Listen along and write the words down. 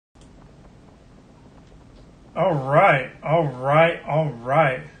All right, all right, all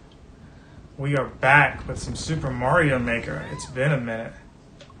right. We are back with some Super Mario Maker. It's been a minute.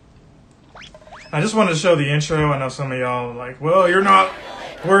 I just wanted to show the intro. I know some of y'all are like, well, you're not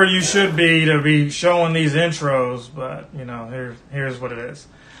where you should be to be showing these intros, but you know, here's what it is.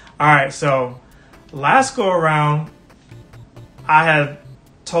 All right, so last go around, I had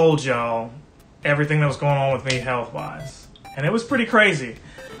told y'all everything that was going on with me health-wise, and it was pretty crazy.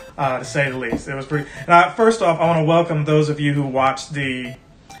 To say the least. It was pretty... first off, I want to welcome those of you who watched the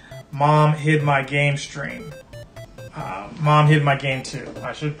Mom Hid My Game stream. Mom Hid My Game 2.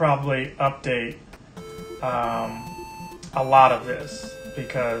 I should probably update a lot of this,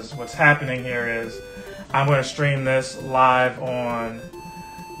 because what's happening here is I'm going to stream this live on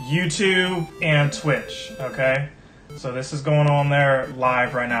YouTube and Twitch, okay? So this is going on there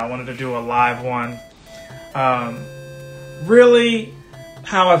live right now. I wanted to do a live one. Really...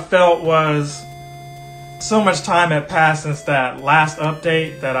 how I felt was so much time had passed since that last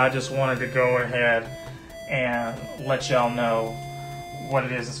update that I just wanted to go ahead and let y'all know what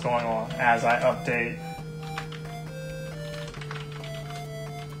it is that's going on as I update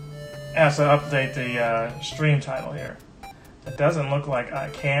the stream title here. It doesn't look like I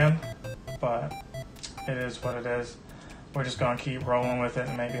can, but it is what it is. We're just gonna keep rolling with it,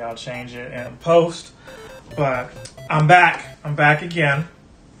 and maybe I'll change it in post. But I'm back. I'm back again.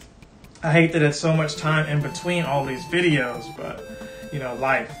 I hate that it's so much time in between all these videos, but, you know,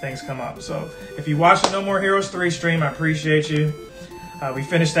 life, things come up. So if you watch the No More Heroes 3 stream, I appreciate you. We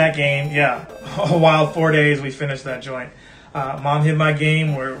finished that game. Yeah, a wild 4 days we finished that joint. Mom Hid My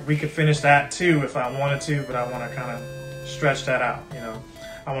Game, where we could finish that too if I wanted to, but I want to kind of stretch that out, you know.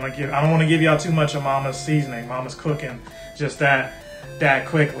 I don't want to give y'all too much of Mama's seasoning, Mama's cooking, just that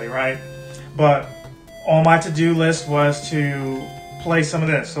quickly, right? But on my to-do list was to play some of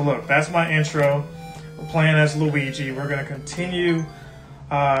this. So look, that's my intro. We're playing as Luigi. We're going to continue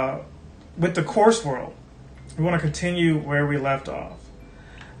with the course world. We want to continue where we left off.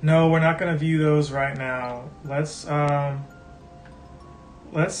 No, we're not going to view those right now. Let's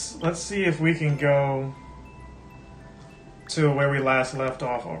see if we can go to where we last left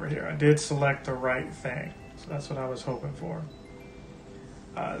off over here. I did select the right thing, so that's what I was hoping for.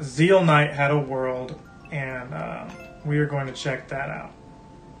 Zeal Knight had a world, and we are going to check that out.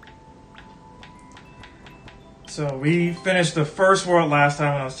 So we finished the first world last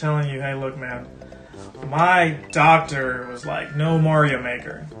time when I was telling you, hey, look, man, my doctor was like, no Mario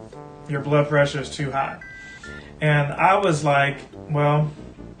Maker. Your blood pressure is too high. And I was like, well,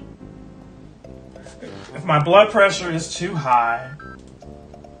 if my blood pressure is too high,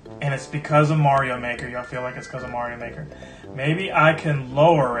 and it's because of Mario Maker, y'all feel like it's because of Mario Maker, maybe I can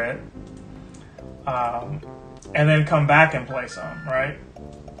lower it, and then come back and play some, right?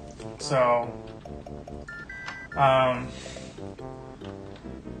 So, I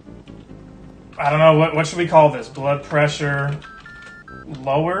don't know, what should we call this? Blood pressure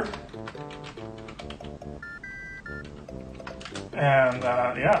lowered? And,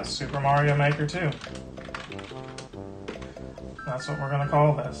 yeah, Super Mario Maker 2. That's what we're going to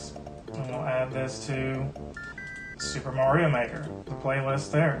call this. And we'll add this to Super Mario Maker, the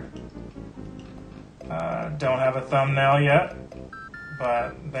playlist there. Don't have a thumbnail yet,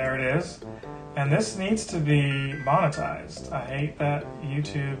 but there it is. And this needs to be monetized. I hate that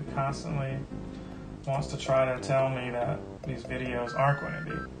YouTube constantly wants to try to tell me that these videos aren't going to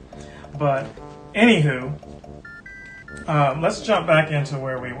be. But anywho, let's jump back into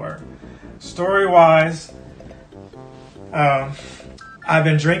where we were. Story-wise, I've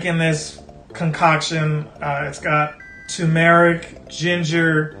been drinking this concoction. It's got turmeric,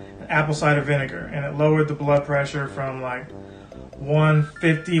 ginger, and apple cider vinegar, and it lowered the blood pressure from like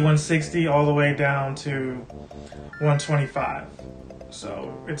 150, 160 all the way down to 125.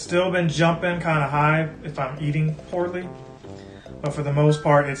 So it's still been jumping kind of high if I'm eating poorly, but for the most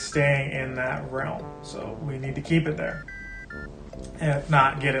part it's staying in that realm. So we need to keep it there, and if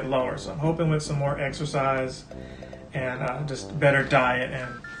not, get it lower. So I'm hoping with some more exercise and just better diet, and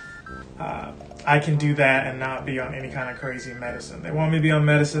I can do that and not be on any kind of crazy medicine. They want me to be on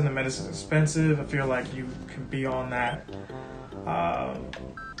medicine. The medicine's expensive. I feel like you can be on that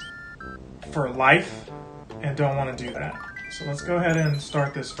for life and don't want to do that. So let's go ahead and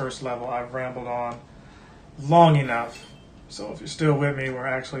start this first level. I've rambled on long enough. So if you're still with me, we're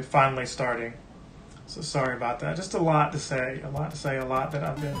actually finally starting. So sorry about that. Just a lot to say. A lot that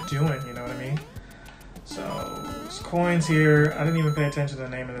I've been doing, you know what I mean? So there's coins here. I didn't even pay attention to the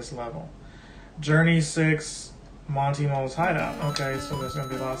name of this level. Journey 6, Monty Mole's Hideout. Okay, so there's going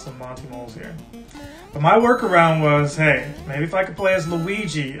to be lots of Monty Moles here. But my workaround was, hey, maybe if I could play as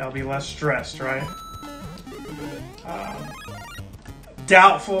Luigi, I'll be less stressed, right?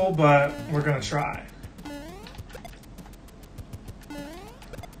 Doubtful, but we're gonna try.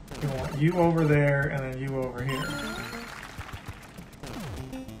 We want you over there and then you over here.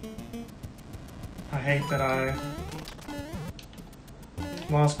 I hate that I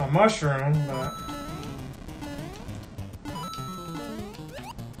lost my mushroom, but...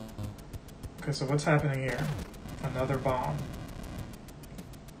 Okay, so what's happening here? Another bomb.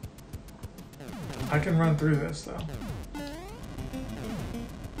 I can run through this, though.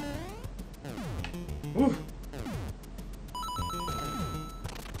 Ooh.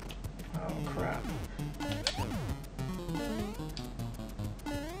 Oh, crap.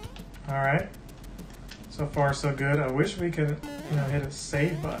 Alright. So far, so good. I wish we could, hit a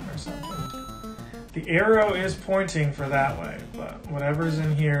save button or something. The arrow is pointing for that way, but whatever's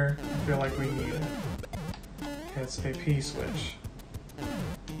in here, I feel like we need it. It's a P-switch.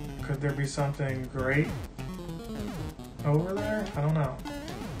 Could there be something great over there? I don't know.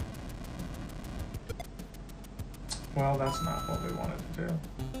 Well, that's not what we wanted to do.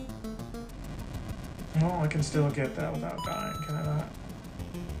 Well, I can still get that without dying, can I not?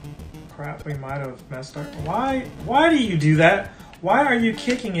 Crap, we might have messed up. Why do you do that? Why are you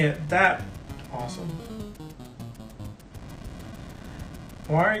kicking it that awesome?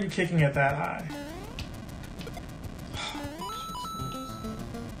 Why are you kicking it that high?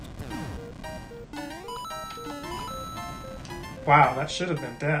 Wow, that should have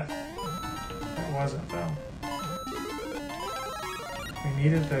been death. It wasn't, though. We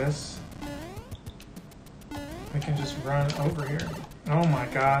needed this. We can just run over here. Oh my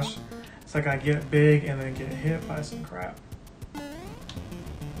gosh. It's like I get big and then get hit by some crap.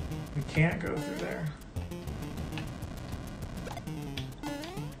 We can't go through there.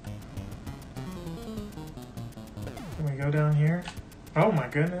 Can we go down here? Oh my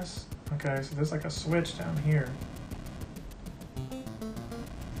goodness. Okay, so there's like a switch down here.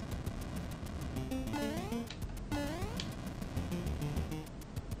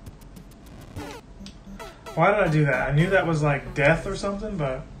 Why did I do that? I knew that was like death or something,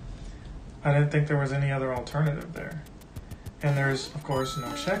 but I didn't think there was any other alternative there. And there's, of course,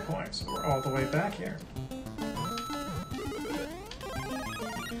 no checkpoint, so we're all the way back here.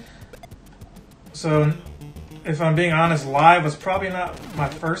 So, if I'm being honest, live was probably not my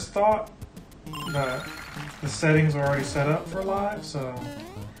first thought, but the settings are already set up for live, so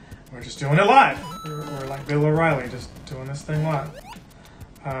we're just doing it live. We're like Bill O'Reilly, just doing this thing live.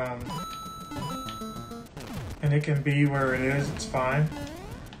 And it can be where it is, it's fine.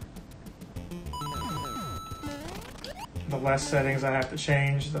 The less settings I have to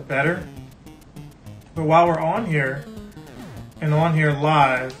change, the better. But while we're on here, and on here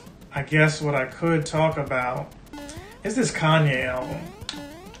live, I guess what I could talk about is this Kanye album.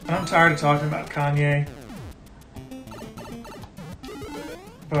 And I'm tired of talking about Kanye.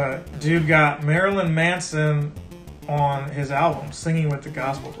 But dude got Marilyn Manson on his album, singing with the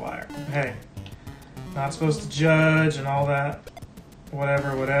gospel choir. Hey, not supposed to judge and all that,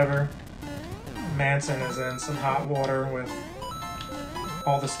 whatever. Manson is in some hot water with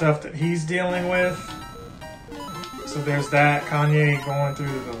all the stuff that he's dealing with. So there's that, Kanye going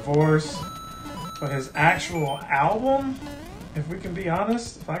through the divorce. But his actual album, if I can be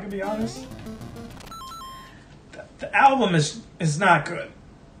honest, the album is not good.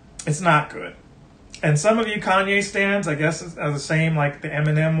 It's not good. And some of you Kanye stans, I guess, are the same, like the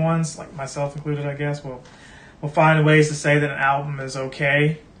Eminem ones, like myself included, I guess, will find ways to say that an album is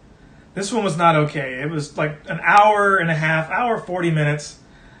okay. This one was not okay. It was like an hour and a half, 40 minutes,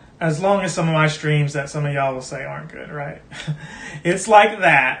 as long as some of my streams that some of y'all will say aren't good, right? It's like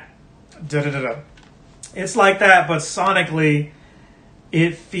that. It's like that, but sonically,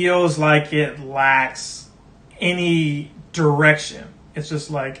 it feels like it lacks any direction. It's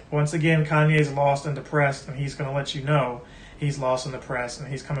just like, once again, Kanye's lost and depressed, and he's going to let you know he's lost and depressed, and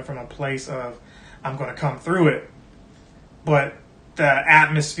he's coming from a place of, I'm going to come through it. But the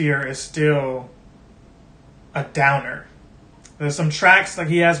atmosphere is still a downer. There's some tracks like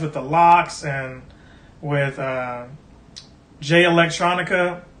he has with the Locks and with J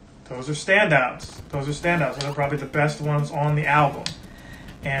Electronica. Those are standouts. Those are probably the best ones on the album.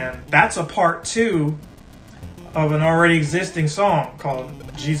 And that's a part 2 of an already existing song called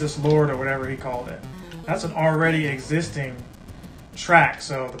Jesus Lord or whatever he called it. That's an already existing track.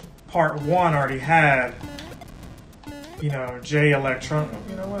 So the part 1 already had, J Electronica.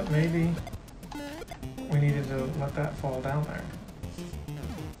 You know what? Maybe we needed to let that fall down there.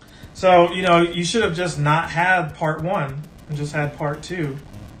 So, you should have just not had part 1 and just had part 2.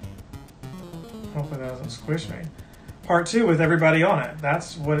 Hopefully that doesn't squish me. Part 2 with everybody on it.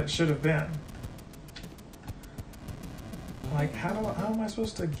 That's what it should have been. Like, how am I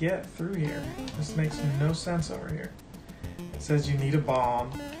supposed to get through here? This makes no sense over here. It says you need a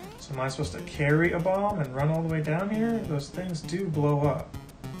bomb. So am I supposed to carry a bomb and run all the way down here? Those things do blow up.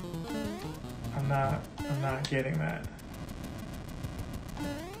 I'm not getting that.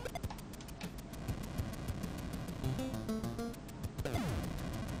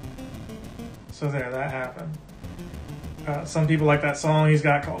 So there, that happened. Some people like that song he's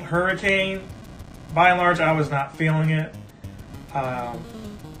got called Hurricane. By and large, I was not feeling it. I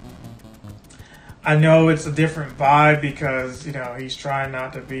know it's a different vibe because, you know, he's trying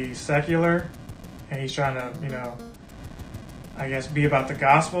not to be secular. And he's trying to, you know, I guess be about the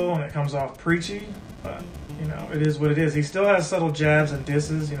gospel, and it comes off preachy. But, you know, it is what it is. He still has subtle jabs and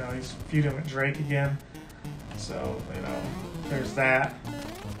disses. You know, he's feuding with Drake again. So, you know, there's that.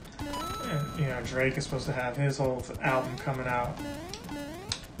 And, you know, Drake is supposed to have his whole album coming out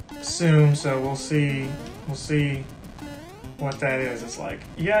soon, so we'll see what that is. It's like,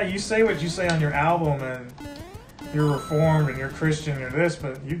 yeah, you say what you say on your album, and you're reformed and you're Christian, you're this,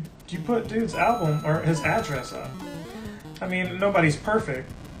 but you put dude's album or his address up. I mean, nobody's perfect,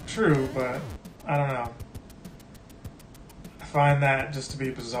 true, but I don't know. I find that just to be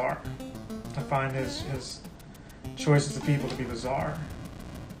bizarre. I find his choices of people to be bizarre.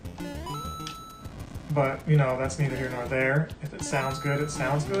 But, you know, that's neither here nor there. If it sounds good, it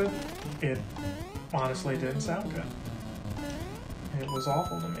sounds good. It honestly didn't sound good. It was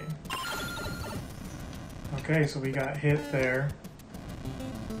awful to me. Okay, so we got hit there.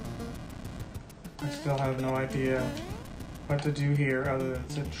 I still have no idea what to do here other than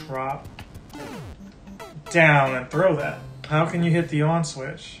to drop down and throw that. How can you hit the on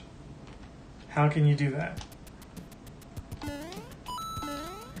switch? How can you do that?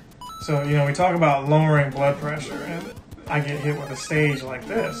 So, you know, we talk about lowering blood pressure, and I get hit with a stage like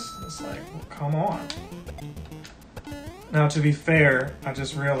this. It's like, well, come on. Now, to be fair, I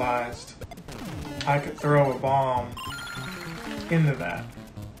just realized I could throw a bomb into that.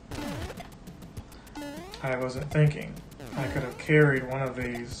 I wasn't thinking. I could have carried one of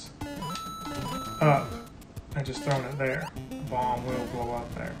these up and just thrown it there. The bomb will blow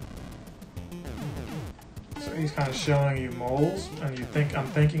up there. So he's kind of showing you moles, and I'm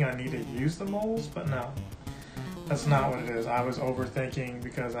thinking I need to use the moles, but no. That's not what it is. I was overthinking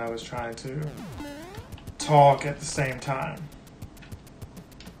because I was trying to talk at the same time.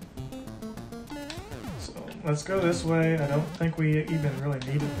 So let's go this way. I don't think we even really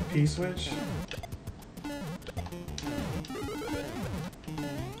needed the P-switch.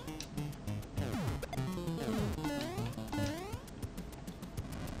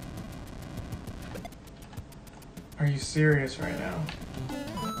 Are you serious right now?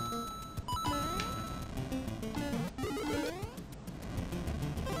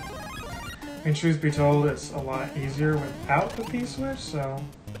 I mean, truth be told, it's a lot easier without the P-switch, so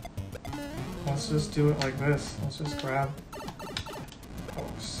let's just do it like this. Let's just grab... Oh,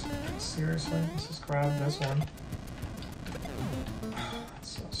 seriously? Let's just grab this one. That's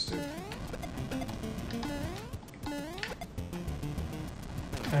so stupid.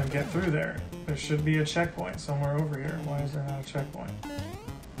 And get through there. There should be a checkpoint somewhere over here. Why is there not a checkpoint?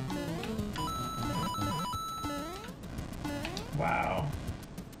 Wow.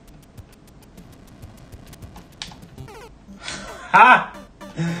 Ha!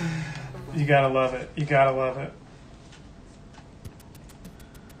 You gotta love it. You gotta love it.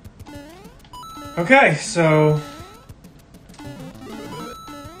 Okay, so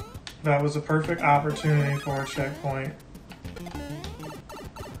that was a perfect opportunity for a checkpoint.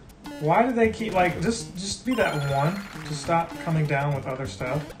 Why do they keep, like, just be that one. Just stop coming down with other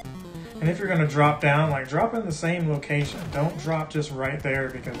stuff. And if you're gonna drop down, like, drop in the same location. Don't drop just right there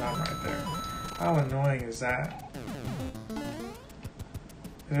because I'm right there. How annoying is that?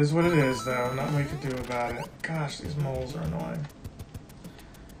 It is what it is, though. Nothing we could do about it. Gosh, these moles are annoying.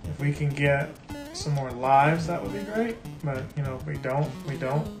 If we can get some more lives, that would be great. But, you know, if we don't, we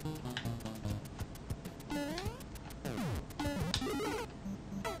don't.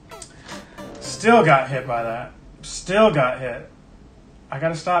 Still got hit by that. Still got hit. I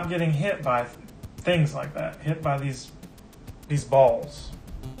gotta stop getting hit by things like that. Hit by these balls.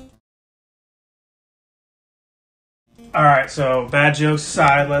 Alright, so bad jokes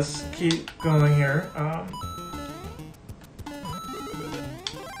aside, let's keep going here.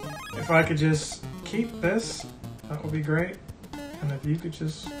 If I could just keep this, that would be great. And if you could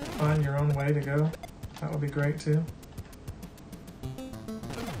just find your own way to go, that would be great too.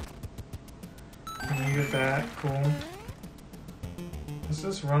 I needed that, cool. Let's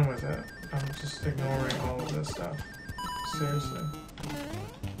just run with it. I'm just ignoring all of this stuff. Seriously.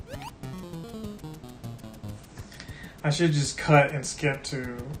 I should just cut and skip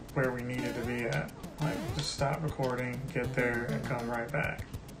to where we needed to be at. Like, just stop recording, get there, and come right back.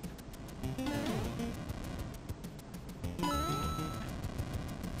 So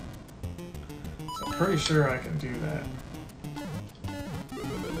I'm pretty sure I can do that.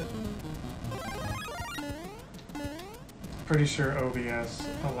 Pretty sure OBS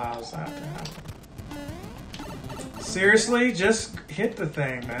allows that to happen. Seriously? Just hit the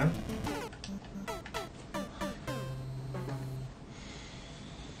thing, man.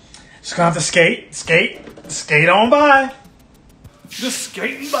 Just gonna have to skate on by. Just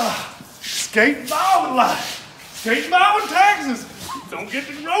skating by. Skating by with life. Skating by with taxes. Don't get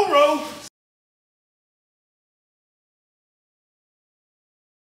the row.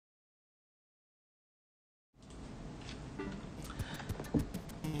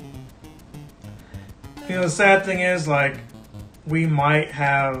 You know, the sad thing is, like, we might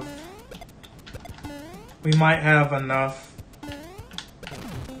have enough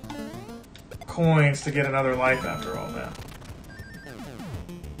coins to get another life after all that.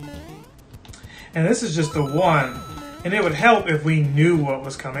 And this is just the one, and it would help if we knew what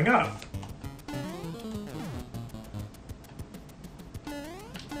was coming up.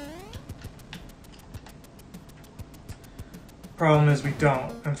 Problem is we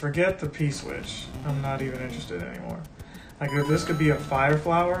don't, and forget the P-switch. I'm not even interested anymore. Like, if this could be a fire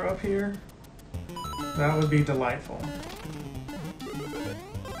flower up here, that would be delightful.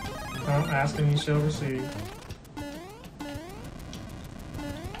 Oh, ask and you shall receive.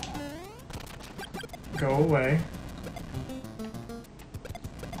 Go away.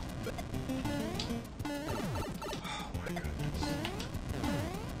 Oh my goodness.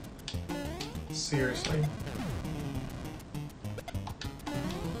 Seriously.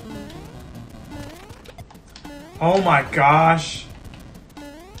 Oh my gosh.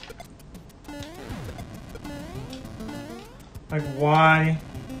 Like, why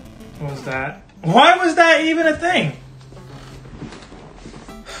was that? Why was that even a thing?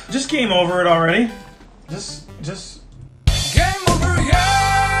 Just game over it already. Just game over,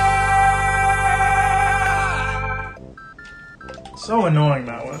 yeah! So annoying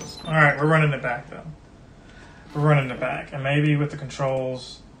that was. Alright, we're running it back though. We're running it back. And maybe with the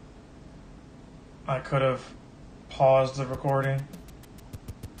controls I could have paused the recording.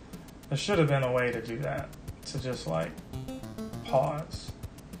 There should have been a way to do that. To just like pause.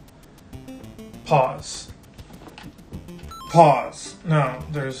 No,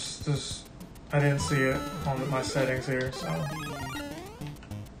 there's I didn't see it on my settings here, so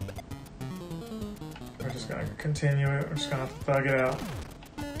we're just gonna continue it. We're just gonna have to thug it out.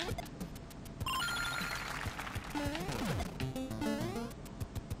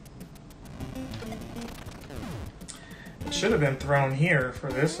 It should have been thrown here for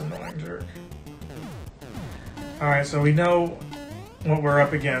this annoying jerk. Alright, so we know what we're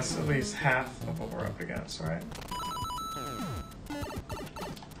up against, at least half of what we're up against, right?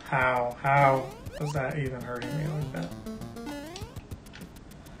 How was that even hurting me like that?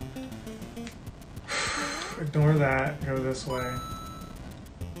 Ignore that, go this way.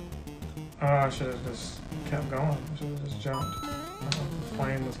 Oh, I should have just kept going. I should have just jumped. I thought the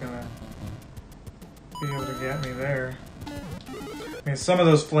flame was gonna be able to get me there. I mean, some of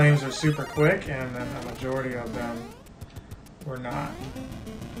those flames are super quick, and then a majority of them were not.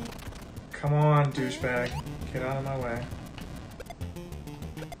 Come on, douchebag. Get out of my way.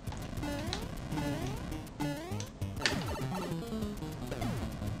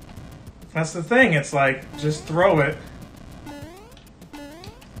 That's the thing, it's like, just throw it.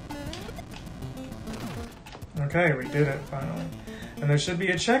 Okay, we did it, finally. And there should be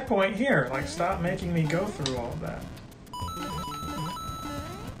a checkpoint here. Like, stop making me go through all of that.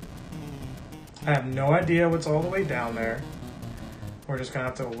 I have no idea what's all the way down there. We're just gonna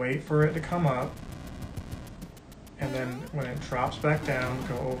have to wait for it to come up. And then when it drops back down,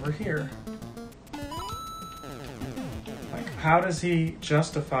 go over here. Like, how does he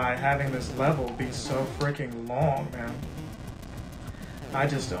justify having this level be so freaking long, man? I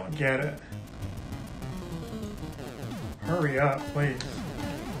just don't get it. Hurry up, please.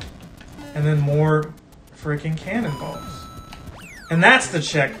 And then more freaking cannonballs. And that's the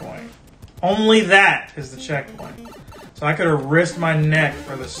checkpoint. Only that is the checkpoint. So I could have risked my neck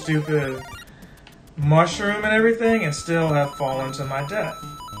for the stupid mushroom and everything and still have fallen to my death.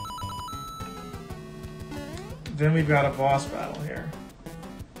 Then we've got a boss battle here.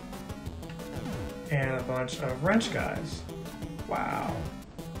 And a bunch of wrench guys. Wow.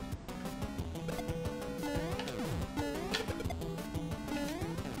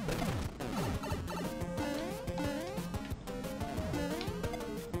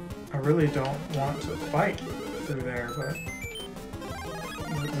 I really don't want to fight through there, but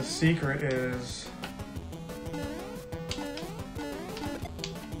the secret is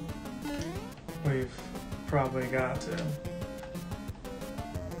we've probably got to.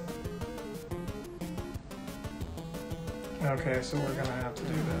 Okay, so we're gonna have to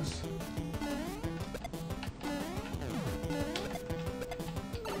do this.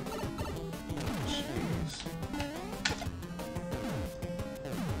 Jeez.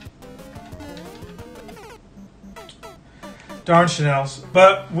 Darn Chanel's.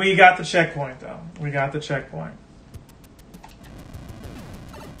 But we got the checkpoint, though. We got the checkpoint.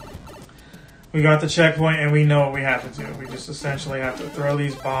 We got the checkpoint, and we know what we have to do. We just essentially have to throw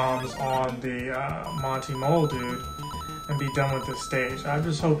these bombs on the Monty Mole dude and be done with this stage. I'm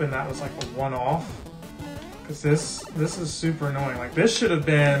just hoping that was like a one-off, because this is super annoying. Like this should have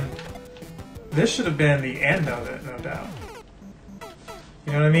been the end of it, no doubt.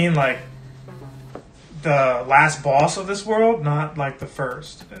 You know what I mean? Like the last boss of this world, not like the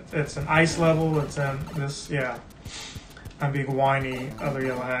first. It's an ice level. It's in this, yeah. I'm being whiny other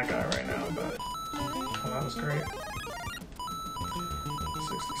yellow hat guy right now, but oh, that was great.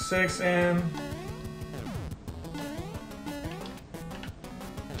 66 in.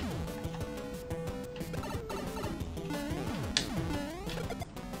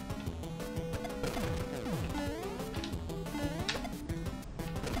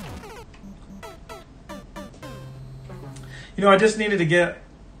 You know, I just needed to get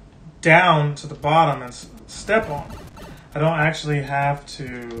down to the bottom and step on it. I don't actually have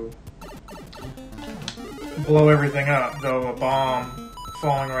to blow everything up, though a bomb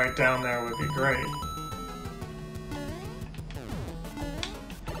falling right down there would be great.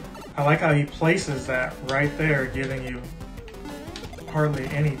 I like how he places that right there, giving you hardly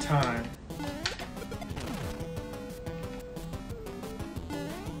any time.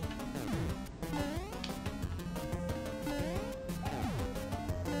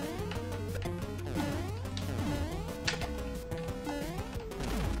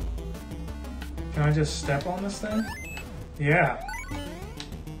 Can I just step on this thing? Yeah.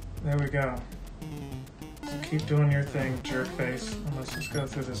 There we go. So keep doing your thing, jerk face. And let's just go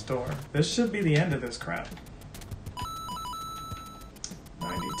through this door. This should be the end of this crap.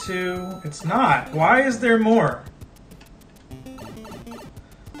 92. It's not. Why is there more?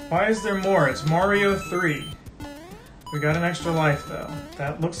 Why is there more? It's Mario 3. We got an extra life, though.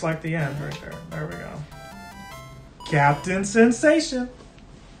 That looks like the end right there. There we go. Captain Sensation.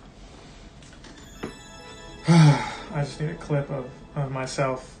 I just need a clip of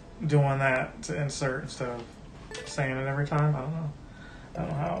myself doing that to insert instead of saying it every time. I don't know. I don't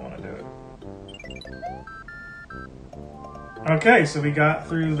know how I want to do it. Okay, so we got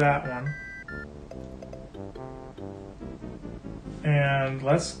through that one. And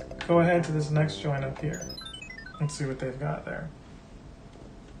let's go ahead to this next joint up here. Let's see what they've got there.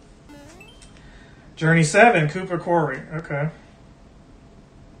 Journey 7, Cooper Quarry. Okay.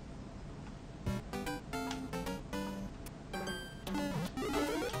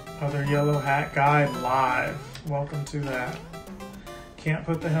 Other yellow hat guy live. Welcome to that. Can't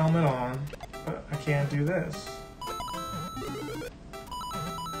put the helmet on, but I can do this.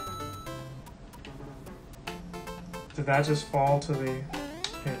 Did that just fall to the...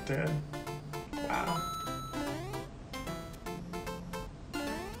 It did. Wow.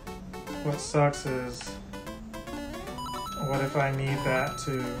 What sucks is... What if I need that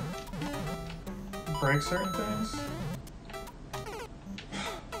to break certain things?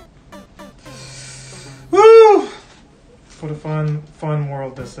 Woo! What a fun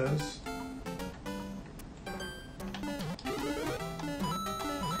world this is.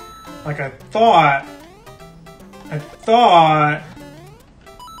 Like I thought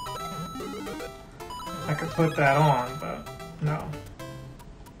I could put that on, but no.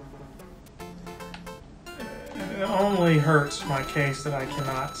 It only hurts my case that I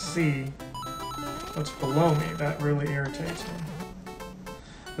cannot see what's below me. That really irritates me.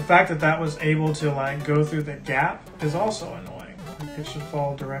 The fact that that was able to like go through the gap is also annoying. Like, it should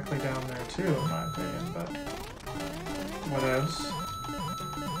fall directly down there too, in my opinion, but whatevs.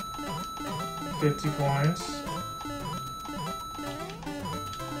 50 points.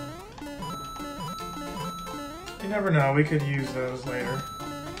 You never know, we could use those later.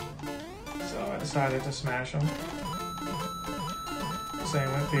 So I decided to smash them.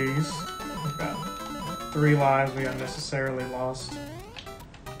 Same with these. We've got 3 lives we unnecessarily lost.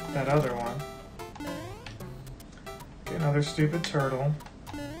 That other one. Okay, another stupid turtle.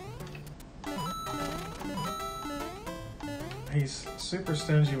 He's super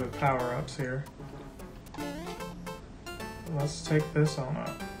stingy with power-ups here. Let's take this on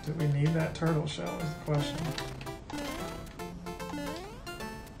up. Do we need that turtle shell is the question.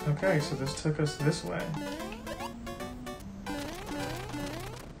 Okay, so this took us this way.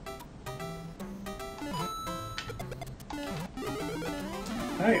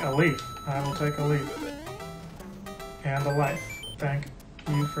 Hey, a leaf. I will take a leaf. And a life. Thank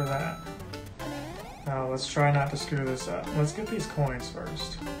you for that. Now let's try not to screw this up. Let's get these coins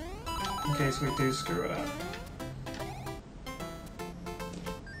first, in case we do screw it up.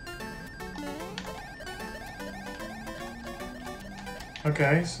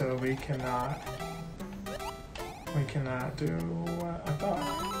 Okay, so we cannot do what I thought.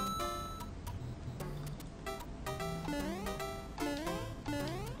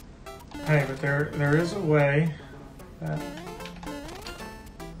 Hey, but there is a way that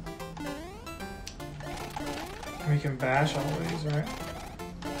we can bash all of these, right?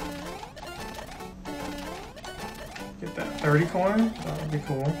 Get that 30 coin, that would be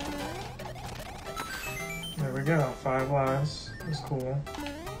cool. There we go, 5 lives is cool.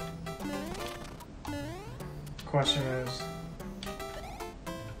 Question is,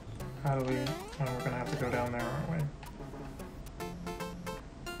 how do we, oh, we're gonna have to go down there, aren't we?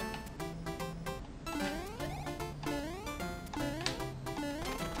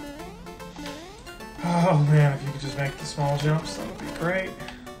 Oh man, if you could just make the small jumps, that would be great.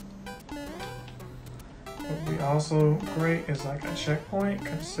 What would be also great is like a checkpoint,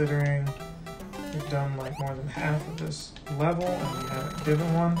 considering we've done like more than half of this level and we haven't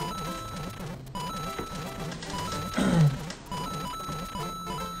given one.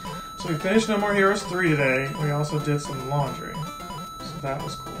 So we finished No More Heroes 3 today. We also did some laundry, so that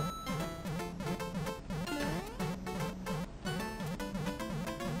was cool.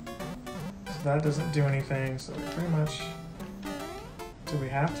 That doesn't do anything, so we pretty much... Do we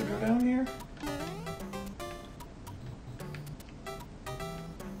have to go down here?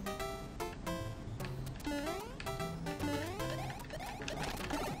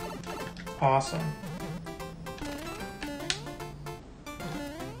 Awesome.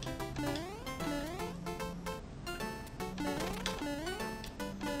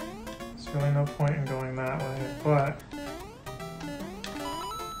 There's really no point in going that way, but...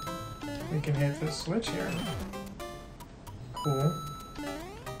 we can hit this switch here. Cool.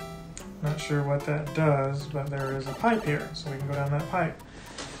 Not sure what that does, but there is a pipe here, so we can go down that pipe.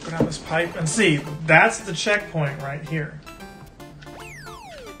 Go down this pipe and see. That's the checkpoint right here.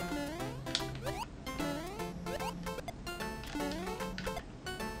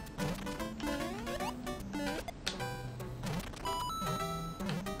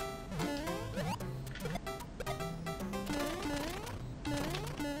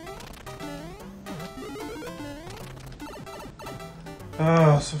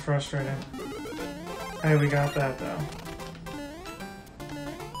 Oh, so frustrating. Hey, we got that though.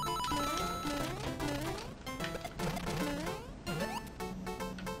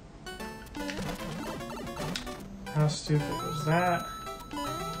 How stupid was that?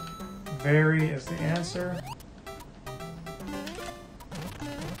 Very is the answer.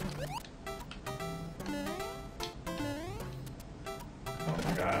 Oh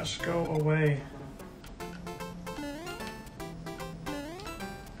my gosh, go away.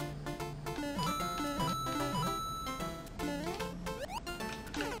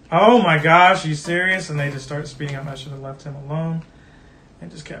 Oh my gosh, you serious? And they just start speeding up. I should have left him alone and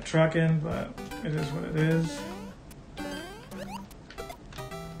just kept trucking, but it is what it is.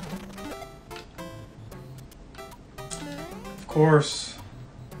 Of course.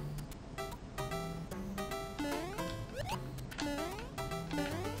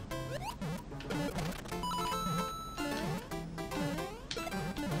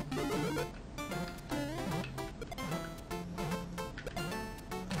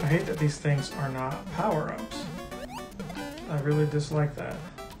 I hate that these things are not power-ups. I really dislike that.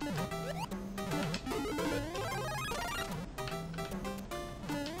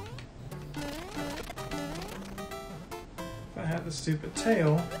 If I had the stupid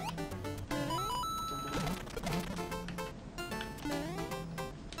tail...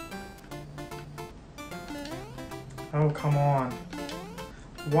 Oh, come on.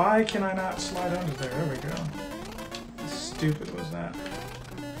 Why can I not slide under there? There we go. How stupid was that?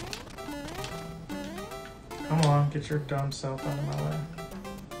 Come on, get your dumb self out of my way.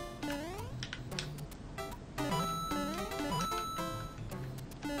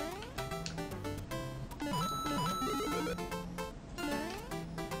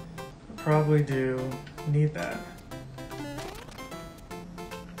 I probably do need that.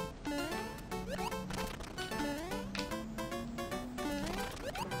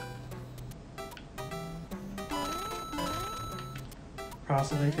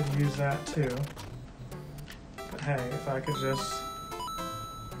 Possibly could use that too. But hey, if I could just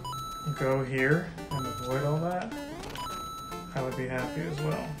go here and avoid all that, I would be happy as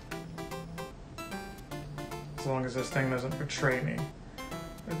well. As long as this thing doesn't betray me.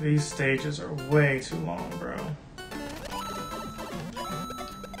 But these stages are way too long, bro.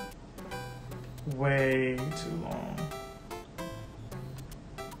 Way too long.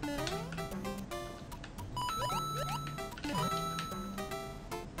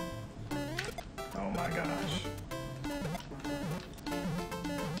 Oh my gosh.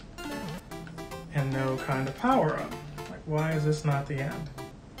 And no kind of power up. Like, why is this not the end?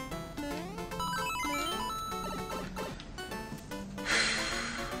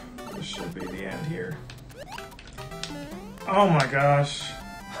 This should be the end here. Oh my gosh.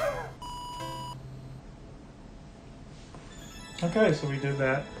 Okay, so we did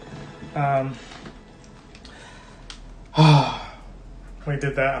that. We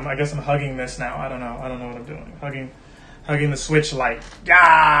did that. I guess I'm hugging this now. I don't know. I don't know what I'm doing. Hugging the Switch Lite.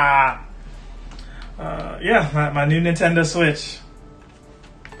 Yeah. Yeah, my new Nintendo Switch.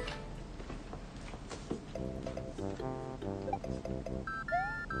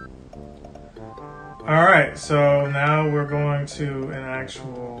 All right, so now we're going to an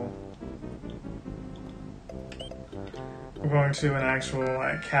actual. We're going to an actual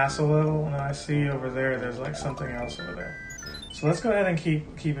like castle level, and I see over there. There's like something else over there. So let's go ahead and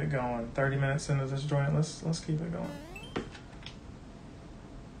keep it going. 30 minutes into this joint. Let's keep it going.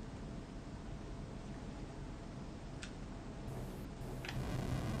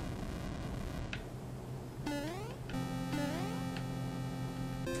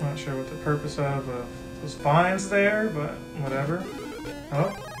 I'm not sure what the purpose of those vines there, but whatever.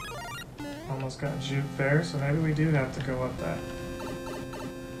 Oh, almost got juked there, so maybe we do have to go up that.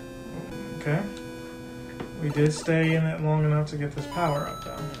 Okay. We did stay in it long enough to get this power up,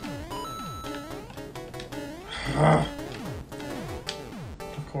 though.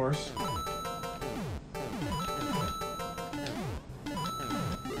 Of course.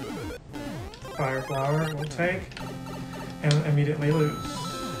 Fire flower we'll take and immediately lose.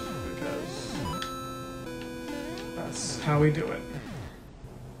 Because that's how we do it.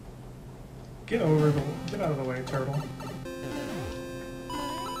 Get out of the way, turtle.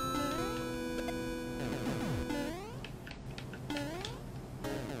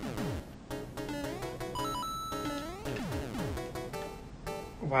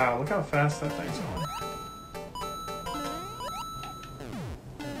 Wow, look how fast that thing's going.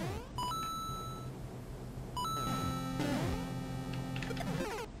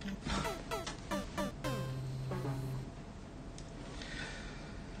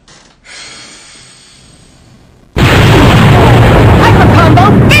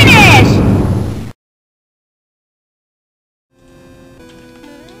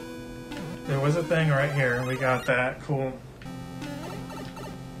 There was a thing right here, and we got that. Cool.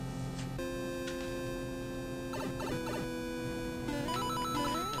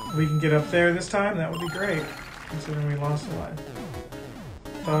 If we can get up there this time, that would be great, considering we lost a life.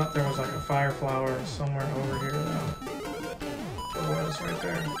 Thought there was like a fire flower somewhere over here, though. There was right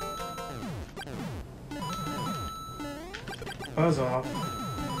there. Buzz off.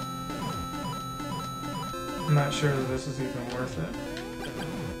 I'm not sure that this is even worth it.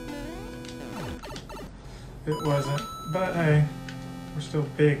 It wasn't, but hey, we're still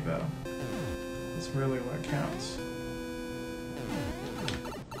big though. That's really what counts.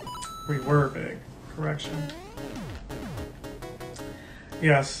 We were big. Correction.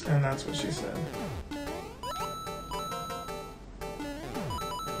 Yes, and that's what she said.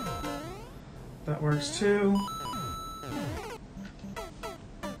 That works too.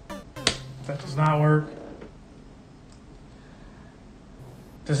 That does not work.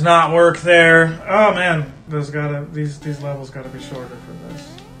 Does not work there. Oh man, these levels gotta be shorter for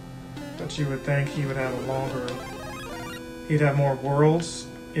this. But you would think he would have a longer. He'd have more worlds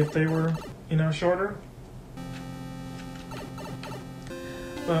if they were, shorter.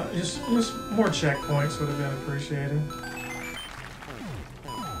 But just more checkpoints would have been appreciated.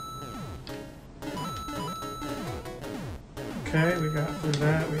 Okay, we got through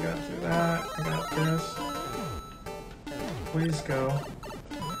that. We got through that. We got this. Please go.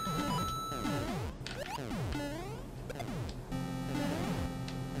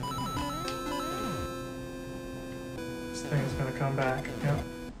 This thing is gonna come back. Yep.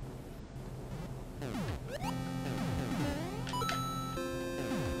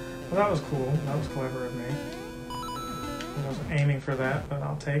 Well, that was cool. That was clever of me. I wasn't aiming for that, but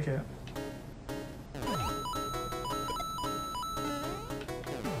I'll take it.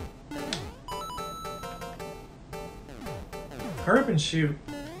 Hurry up and shoot.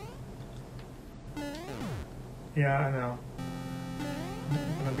 Yeah, I know.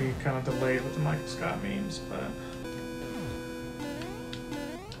 I'm gonna be kind of delayed with the Michael Scott memes, but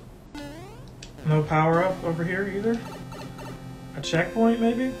no power up over here either. A checkpoint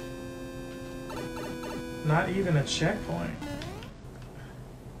maybe? Not even a checkpoint.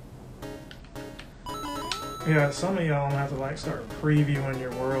 Yeah, some of y'all have to like start previewing your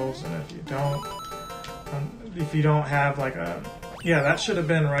worlds, and if you don't have like a, yeah, that should have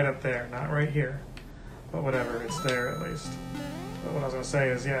been right up there, not right here, but whatever, it's there at least. But what I was gonna say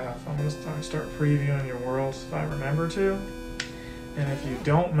is, yeah, if I'm gonna start previewing your worlds, if I remember to, and if you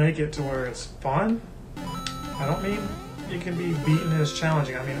don't make it to where it's fun, I don't mean it can be beaten as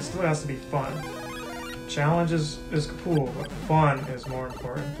challenging. I mean it still has to be fun. Challenge is cool, but fun is more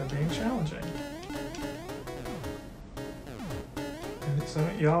important than being challenging. So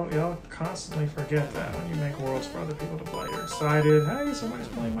y'all constantly forget that when you make worlds for other people to play. You're excited, hey, somebody's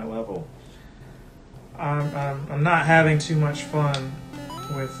playing my level. I'm not having too much fun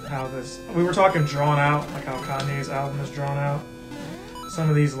with how this. We were talking drawn out, like how Kanye's album is drawn out. Some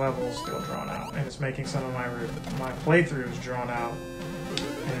of these levels feel drawn out, and it's making some of my playthroughs drawn out,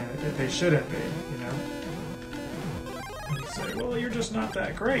 and they shouldn't be, you know. And you say, well, you're just not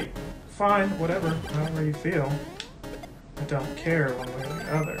that great. Fine, whatever, however you feel. I don't care one way or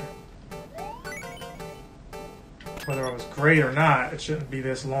the other. Whether I was great or not, it shouldn't be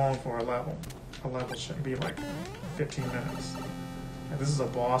this long for a level. A level shouldn't be like 15 minutes. And this is a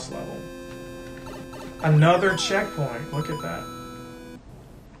boss level. Another checkpoint. Look at that.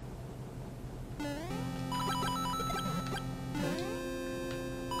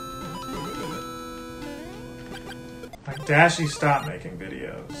 Like Dashy stopped making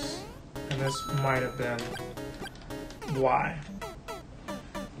videos. And this might have been why.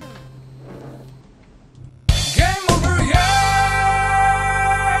 Game over, yeah!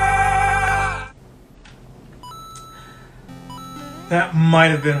 That might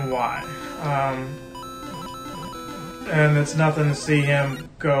have been why. And it's nothing to see him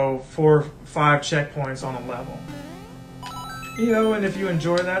go 4 or 5 checkpoints on a level. You know, and if you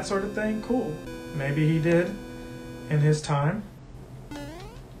enjoy that sort of thing, cool. Maybe he did in his time.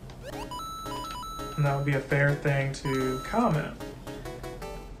 And that would be a fair thing to comment.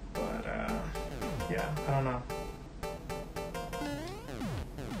 But, yeah, I don't know.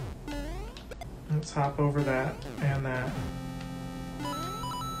 Let's hop over that and that.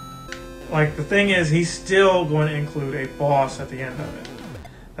 Like, the thing is, he's still going to include a boss at the end of it.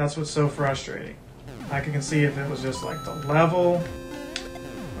 That's what's so frustrating. I can see if it was just like the level,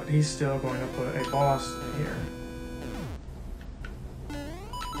 but he's still going to put a boss here.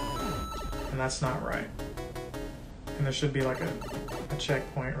 And that's not right. And there should be like a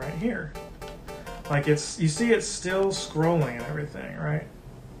checkpoint right here. Like it's, you see it's still scrolling and everything, right?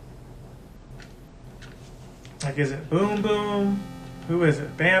 Like is it boom boom? Who is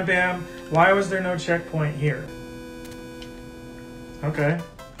it? Bam bam? Why was there no checkpoint here? Okay,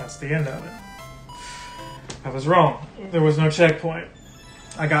 that's the end of it. I was wrong. There was no checkpoint.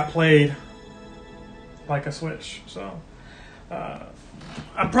 I got played like a Switch, so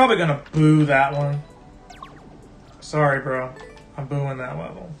I'm probably gonna boo that one. Sorry, bro. I'm booing that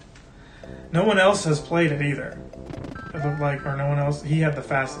level. No one else has played it either. Like, or no one else. He had the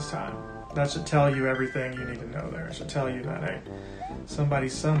fastest time. That should tell you everything you need to know there. It should tell you that, hey, somebody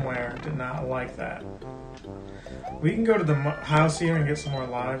somewhere did not like that. We can go to the house here and get some more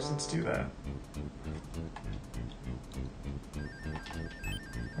lives. Let's do that.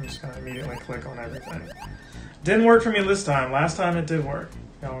 I'm just gonna immediately click on everything. Didn't work for me this time. Last time it did work.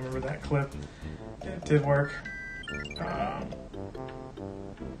 Y'all remember that clip? It did work.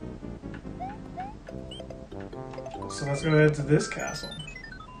 So let's go ahead to this castle.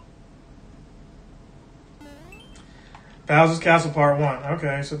 Bowser's Castle Part 1.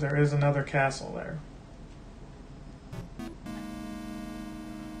 Okay, so there is another castle there.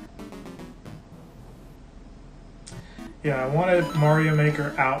 Yeah, I wanted Mario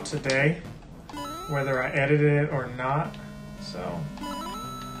Maker out today, whether I edited it or not, so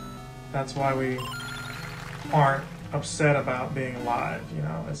that's why we aren't upset about being live. You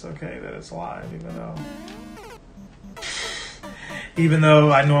know, it's okay that it's live, even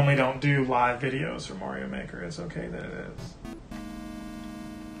though I normally don't do live videos for Mario Maker. It's okay that it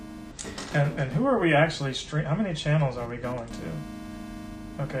is. And who are we actually how many channels are we going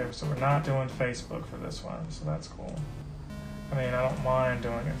to? Okay, so we're not doing Facebook for this one, so that's cool. I mean, I don't mind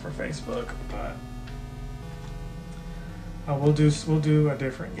doing it for Facebook, but we'll do a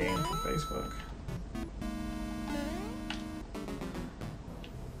different game for Facebook.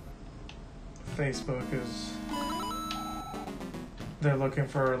 Facebook is, they're looking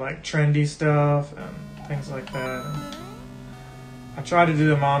for like trendy stuff and things like that. And I tried to do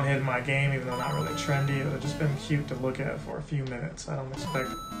the mom hid my game, even though not really trendy. It would have just been cute to look at for a few minutes. I don't expect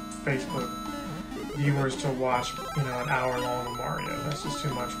Facebook viewers to watch, you know, an hour long of Mario. That's just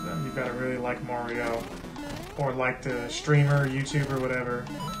too much for them. You've got to really like Mario, or like the streamer, YouTuber, whatever,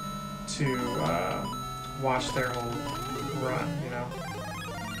 to watch their whole run, you know.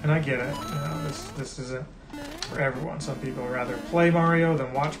 And I get it, you know, this isn't for everyone. Some people rather play Mario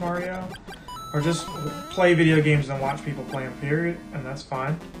than watch Mario, or just play video games and watch people play them, period, and that's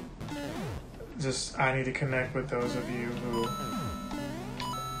fine. Just, I need to connect with those of you who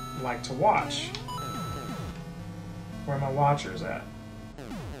like to watch. Where are my watchers at?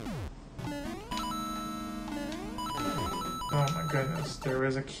 Oh my goodness, there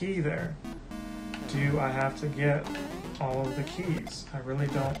is a key there. Do I have to get all of the keys? I really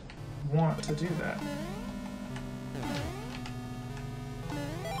don't want to do that.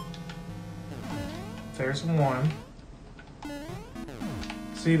 There's one.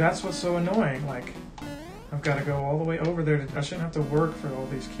 See, that's what's so annoying. Like, I've got to go all the way over there. I shouldn't have to work for all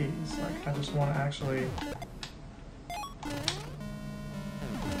these keys. Like, I just want to actually...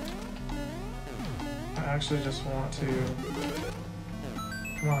 I actually just want to...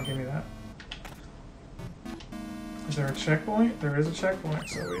 Come on, give me that. Is there a checkpoint? There is a checkpoint,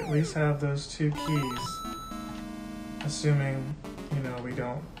 so we at least have those 2 keys. Assuming, you know, we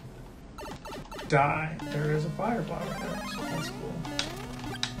don't die. There is a firefly right there, so that's cool.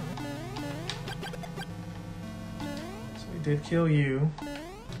 So we did kill you.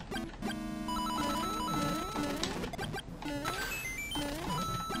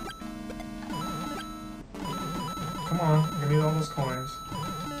 Come on, give me all those coins.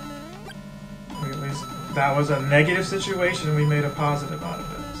 We at least, that was a negative situation and we made a positive out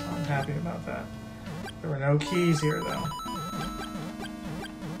of it, so I'm happy about that. There were no keys here though.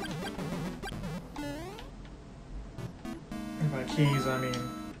 And by keys I mean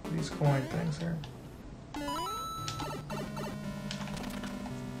these coin things here.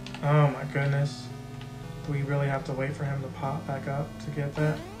 Oh my goodness. Do we really have to wait for him to pop back up to get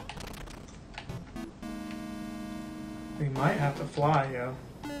that? We might have to fly, yo.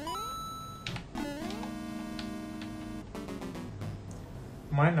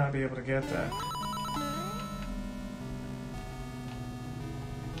 Might not be able to get that.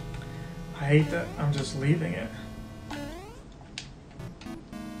 I hate that I'm just leaving it.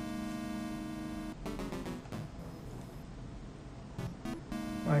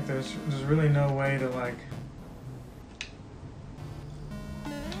 Like there's really no way to like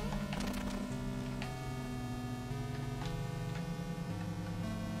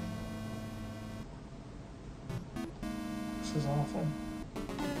this is awful.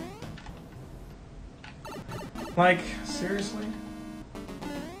 Like, seriously?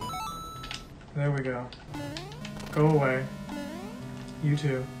 There we go. Go away. You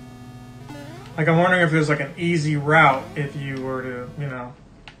too. Like, I'm wondering if there's like an easy route if you were to, you know.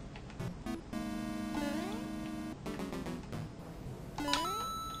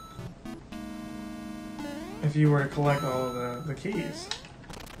 If you were to collect all of the keys.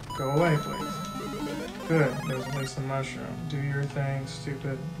 Go away, please. Good. There's at least a mushroom. Do your thing,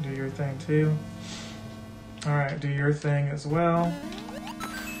 stupid. Do your thing too. Alright, do your thing as well.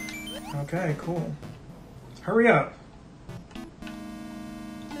 Okay, cool. Hurry up!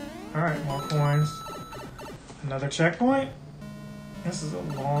 Alright, more coins. Another checkpoint? This is a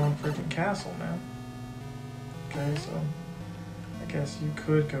long freaking castle, man. Okay, so I guess you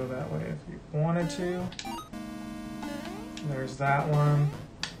could go that way if you wanted to. There's that one.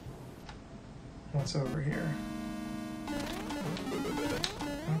 What's over here?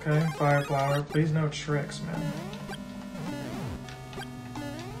 Okay, fire flower. Please no tricks, man.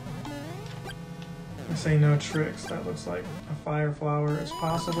 I say no tricks. That looks like a fire flower is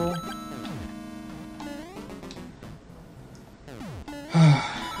possible.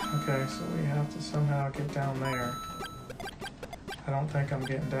 Okay, so we have to somehow get down there. I don't think I'm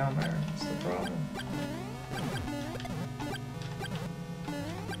getting down there. That's the problem.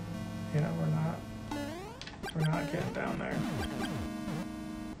 Yeah, we're not getting down there.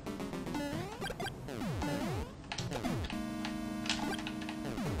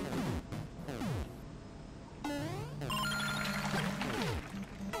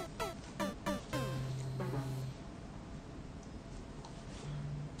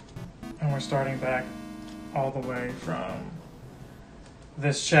 And we're starting back all the way from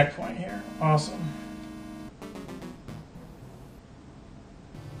this checkpoint here. Awesome.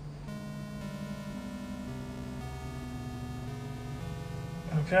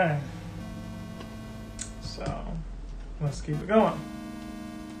 Okay, so let's keep it going.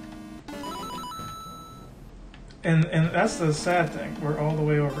 And that's the sad thing. We're all the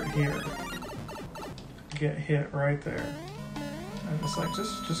way over here. Get hit right there. And it's like,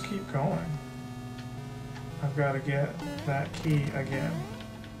 just keep going. I've got to get that key again.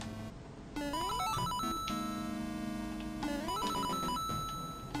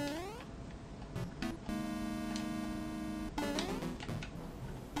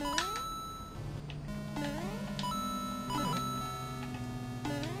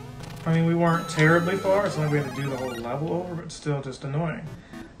 I mean, we weren't terribly far. It's not like we had to do the whole level over, but still just annoying.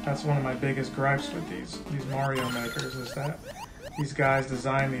 That's one of my biggest gripes with these Mario makers, is that these guys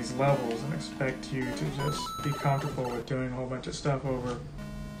design these levels and expect you to just be comfortable with doing a whole bunch of stuff over.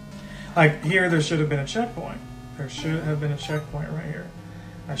 Like here, there should have been a checkpoint. There should have been a checkpoint right here.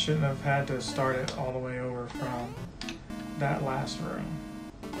 I shouldn't have had to start it all the way over from that last room.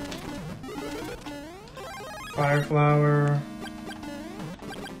 Fire flower.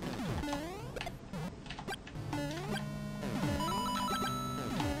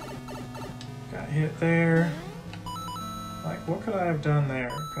 Got hit there. Like, what could I have done there?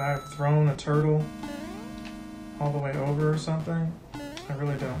 Could I have thrown a turtle all the way over or something? I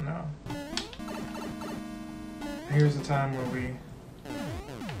really don't know. Here's the time where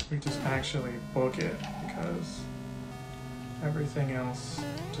we just actually book it, because everything else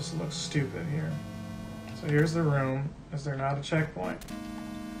just looks stupid here. So here's the room. Is there not a checkpoint?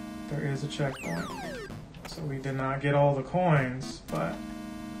 There is a checkpoint. So we did not get all the coins, but,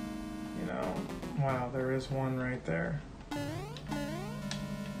 you know, wow, there is one right there.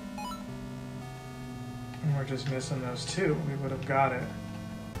 And we're just missing those two. We would have got it.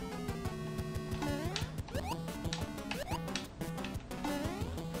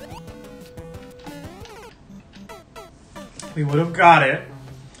 We would have got it.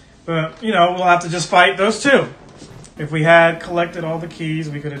 But, you know, we'll have to just fight those two. If we had collected all the keys,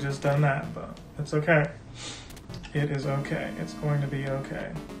 we could have just done that. But it's okay. It is okay. It's going to be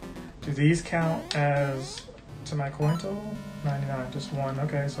okay. Do these count as to my coin total? 99, just one.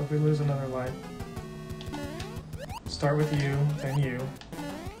 Okay, so if we lose another life. Start with you, then you.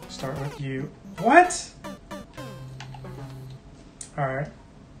 Start with you. What? Alright.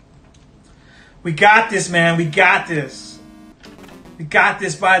 We got this, man. We got this. We got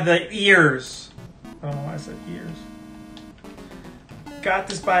this by the ears. I don't know why I said ears. Got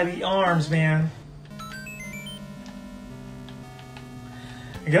this by the arms, man.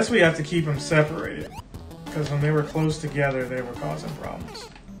 I guess we have to keep them separated, because when they were close together, they were causing problems.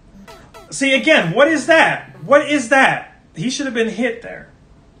 See, again, what is that? What is that? He should have been hit there.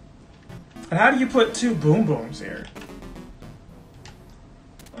 And how do you put two boom booms here?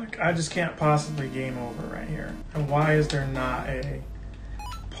 Like, I just can't possibly game over right here. And why is there not a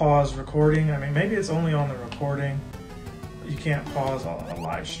pause recording? I mean, maybe it's only on the recording. You can't pause on a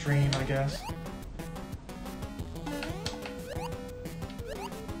live stream, I guess.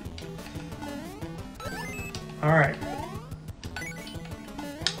 Alright.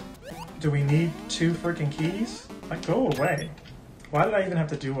 Do we need two freaking keys? Like, go away. Why did I even have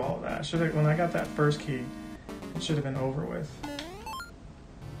to do all of that? Should have, when I got that first key, it should have been over with.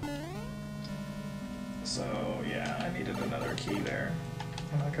 So, yeah, I needed another key there.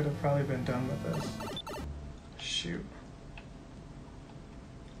 And I could have probably been done with this. Shoot.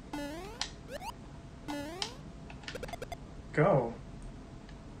 Go.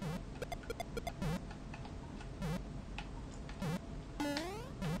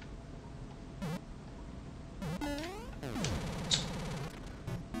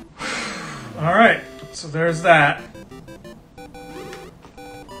 All right, so there's that.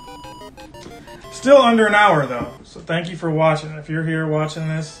 Still under an hour though, so thank you for watching. If you're here watching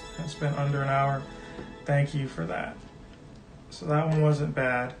this, it's been under an hour, thank you for that. So that one wasn't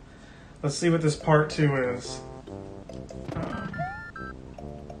bad. Let's see what this part 2 is.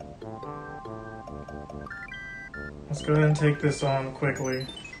 Let's go ahead and take this on quickly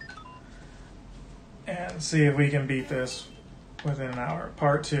and see if we can beat this within an hour.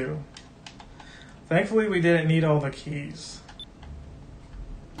 Part 2. Thankfully, we didn't need all the keys.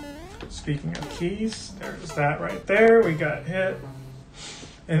 Speaking of keys, there's that right there. We got hit.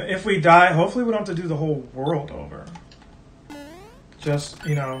 And if we die, hopefully we don't have to do the whole world over. Just,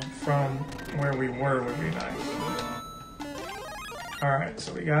 you know, from where we were would be nice. Alright,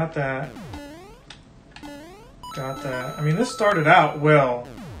 so we got that. Got that. I mean, this started out well.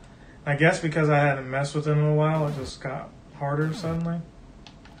 I guess because I hadn't messed with it in a while, it just got harder suddenly.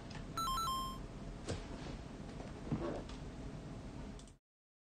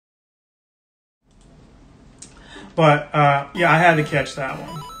 But, yeah, I had to catch that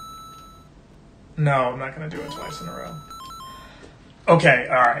one. No, I'm not going to do it twice in a row. Okay,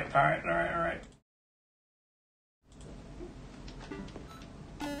 alright.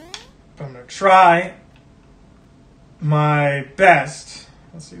 But I'm going to try my best,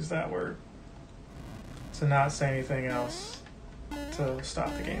 let's use that word, to not say anything else to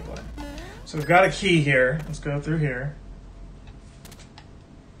stop the gameplay. So we've got a key here. Let's go through here.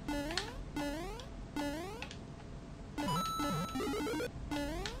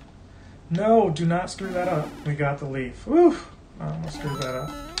 No, do not screw that up. We got the leaf. Woo! I almost screwed that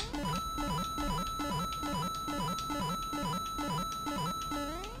up.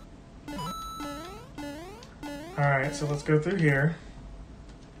 Alright, so let's go through here.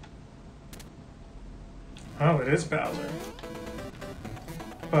 Oh, it is Bowser.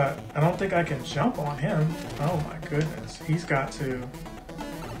 But I don't think I can jump on him. Oh my goodness. He's got to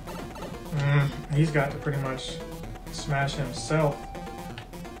pretty much smash himself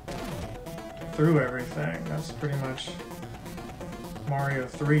through everything. That's pretty much Mario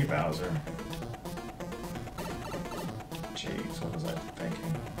 3 Bowser. Jeez, what was I thinking?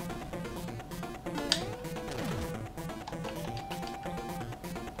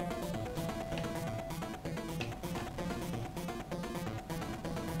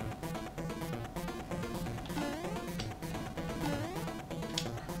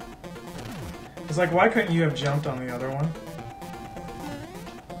 It's like, why couldn't you have jumped on the other one?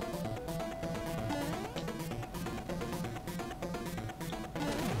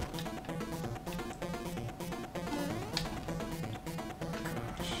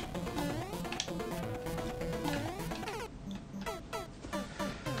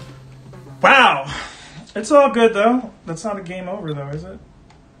 Wow! It's all good, though. That's not a game over, though, is it?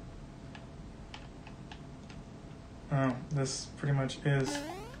 Oh, this pretty much is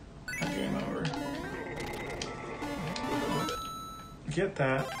a game over. Get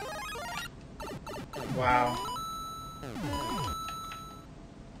that. Wow.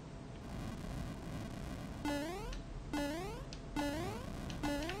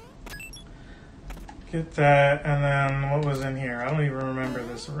 Get that, and then what was in here? I don't even remember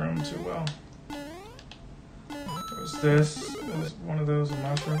this room too well. It was this. It was one of those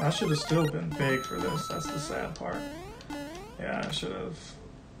mushrooms. I should have still been big for this. That's the sad part. Yeah, I should have.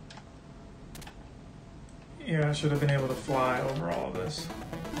 Yeah, I should have been able to fly over all of this.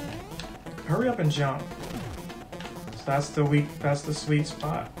 Hurry up and jump. So that's the sweet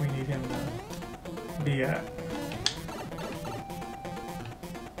spot we need him to be at.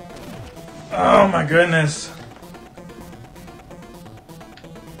 Oh my goodness.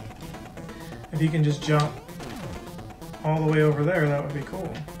 If he can just jump all the way over there, that would be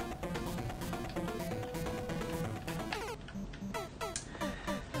cool.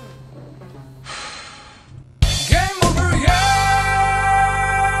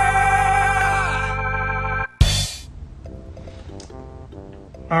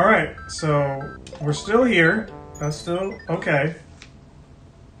 Alright, so we're still here. That's still okay.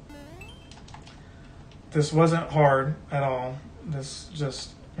 This wasn't hard at all. This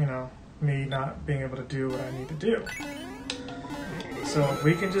just, you know, me not being able to do what I need to do. So if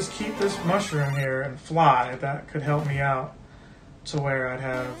we can just keep this mushroom here and fly, that could help me out to where I'd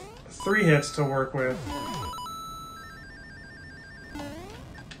have 3 hits to work with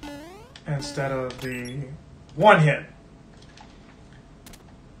instead of the 1 hit.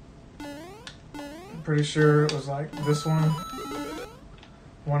 I'm pretty sure it was like this one.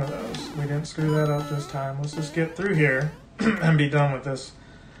 One of those. We didn't screw that up this time. Let's just get through here and be done with this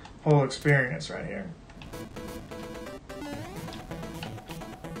whole experience right here.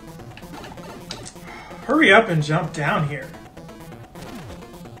 Hurry up and jump down here.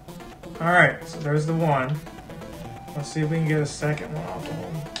 Alright, so there's the one. Let's see if we can get a second one off of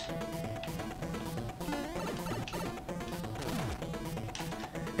him.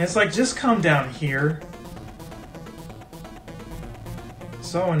 It's like, just come down here.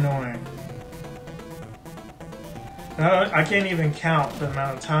 So annoying. I can't even count the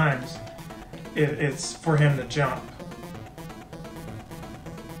amount of times it's for him to jump.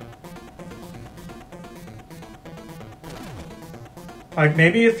 Like,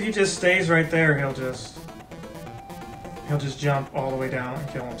 maybe if he just stays right there, he'll just jump all the way down and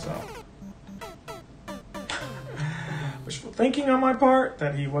kill himself. Wishful thinking on my part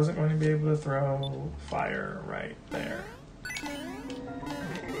that he wasn't going to be able to throw fire right there.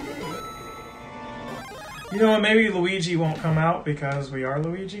 You know what, maybe Luigi won't come out because we are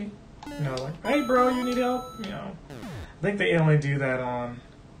Luigi. You know, like, hey bro, you need help? You know, I think they only do that on...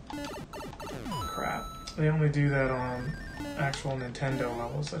 Crap. They only do that on actual Nintendo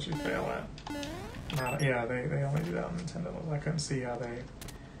levels that you fail at. Yeah, they only do that on Nintendo levels. I couldn't see how they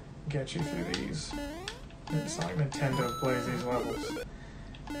get you through these. It's not like Nintendo plays these levels.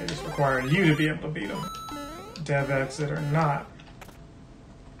 They just require you to be able to beat them. Dev exit or not.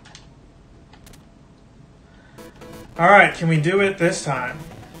 Alright, can we do it this time?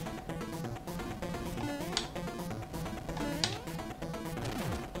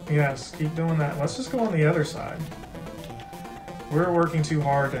 Yes, keep doing that. Let's just go on the other side. We're working too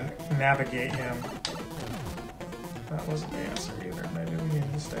hard to navigate him. That wasn't the answer either. Maybe we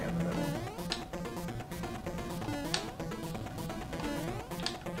needed to stay in the middle.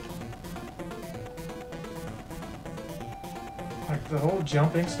 Like the whole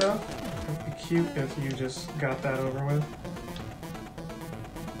jumping stuff, it'd be cute if you just got that over with.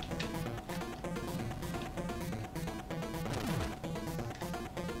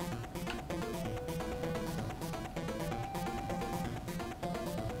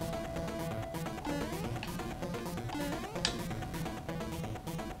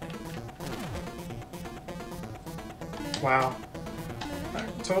 Wow. I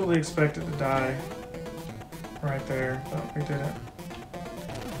totally expected to die right there, but we didn't.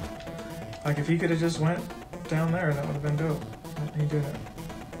 Like, if he could have just went down there, that would have been dope. But he didn't.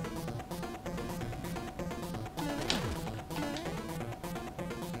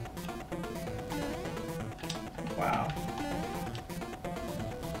 Wow.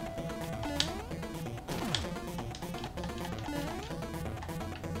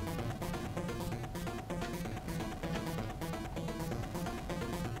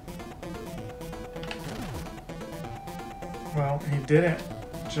 Well, he didn't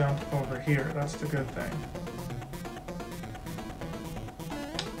jump over here. That's the good thing.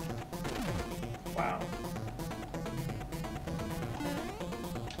 Wow.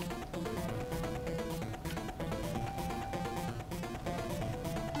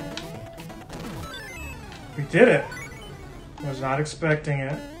 We did it. Was not expecting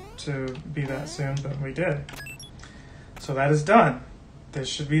it to be that soon, but we did. So that is done. This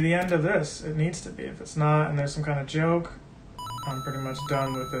should be the end of this. It needs to be. If it's not, and there's some kind of joke, I'm pretty much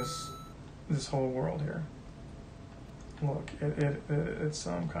done with this whole world here. Look, it's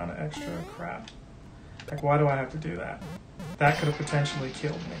some kind of extra crap. Like, why do I have to do that? That could have potentially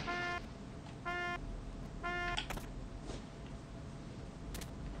killed me.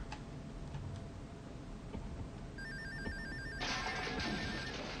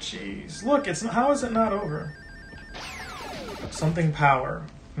 Jeez, look, how is it not over? Something power,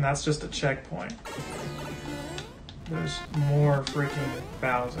 and that's just a checkpoint. There's more freaking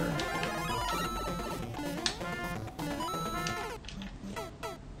Bowser.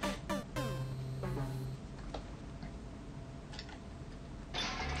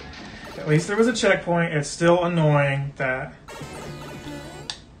 At least there was a checkpoint. It's still annoying that...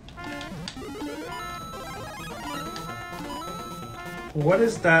 What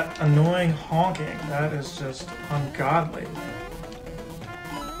is that annoying honking? That is just ungodly.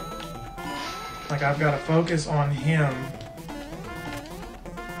 Like, I've got to focus on him.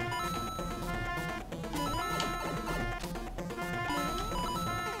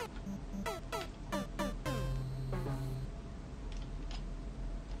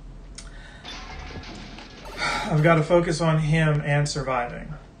 I've got to focus on him and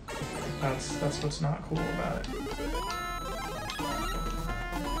surviving. That's what's not cool about it.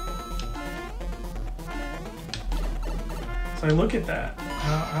 So look at that.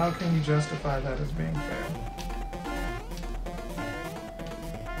 How can you justify that as being fair?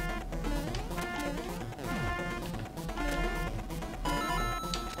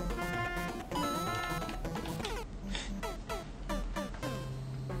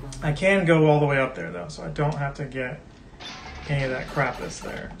 I can go all the way up there though, so I don't have to get any of that crap that's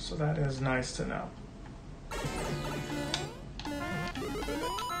there. So that is nice to know.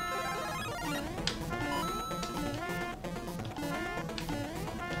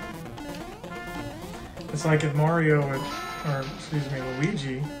 It's like if Mario would, or excuse me,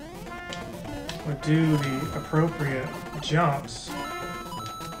 Luigi would do the appropriate jumps,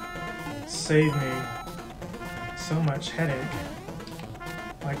 save me so much headache.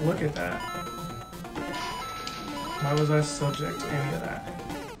 Like, look at that. Why was I subject to any of that?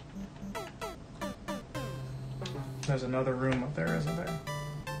 There's another room up there, isn't there?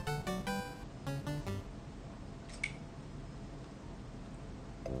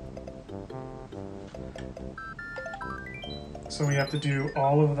 So we have to do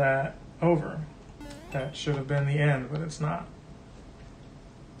all of that over. That should have been the end, but it's not.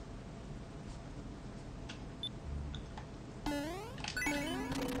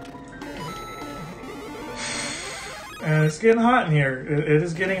 And it's getting hot in here. It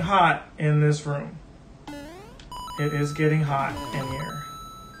is getting hot in this room. It is getting hot in here.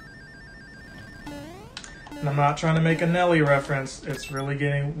 And I'm not trying to make a Nelly reference. It's really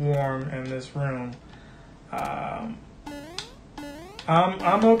getting warm in this room.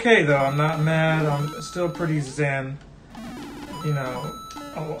 I'm okay though. I'm not mad. I'm still pretty zen. You know,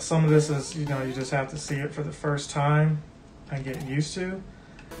 some of this is, you know, you just have to see it for the first time and get used to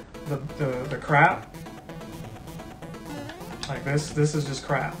the crap. Like this is just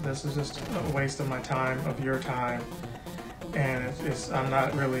crap. This is just a waste of my time, of your time, and I'm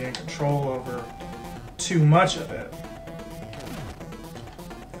not really in control over too much of it.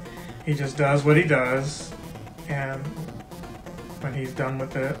 He just does what he does, and when he's done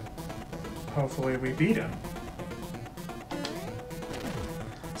with it, hopefully we beat him.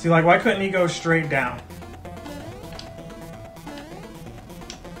 See, like, why couldn't he go straight down?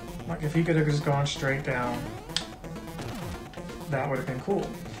 Like, if he could have just gone straight down, that would have been cool.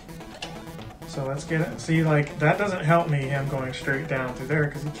 So let's get it. See, like, that doesn't help me, him going straight down through there,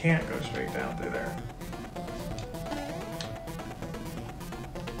 because he can't go straight down through there.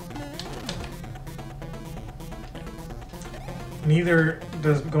 Neither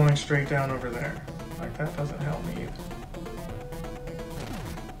does going straight down over there. Like, that doesn't help me either.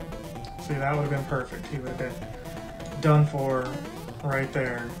 See, that would have been perfect. He would have been done for right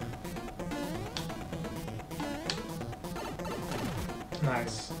there.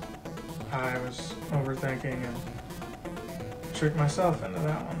 Nice. I was overthinking and tricked myself into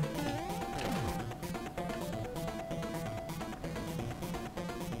that one.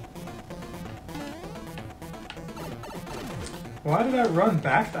 Why did I run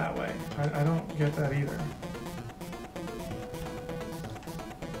back that way? I don't get that either.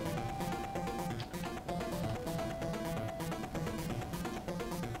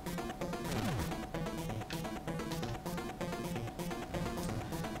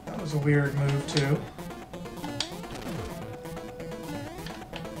 That was a weird move too.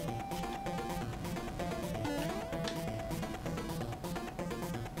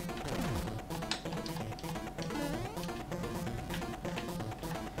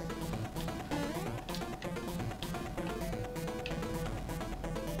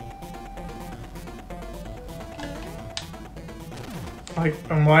 Like,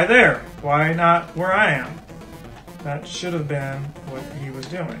 and why there? Why not where I am? That should have been what he was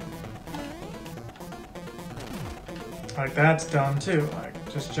doing. Like, that's dumb too.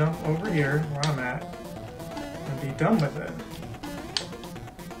 Like, just jump over here where I'm at and be done with it.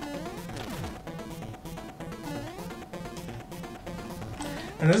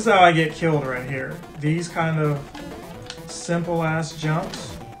 And this is how I get killed right here. These kind of simple ass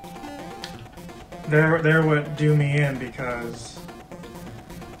jumps, they're what do me in, because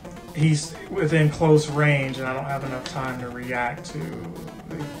he's within close range and I don't have enough time to react to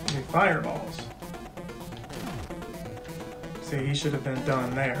the fireballs. See, he should have been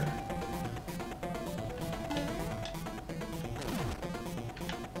done there.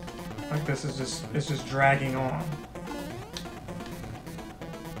 Like, this is just, it's just dragging on.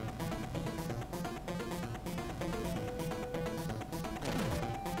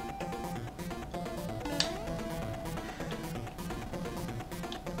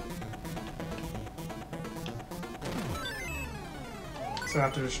 So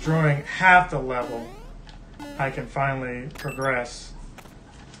after destroying half the level, I can finally progress.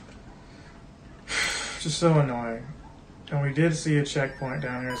 Just so annoying. And we did see a checkpoint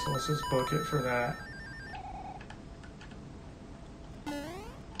down here, so let's just book it for that.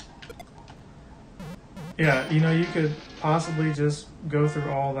 Yeah, you know, you could possibly just go through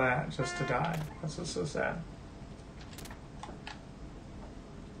all that just to die. That's what's so sad.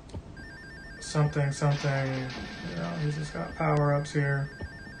 Something, you know, he's just got power-ups here.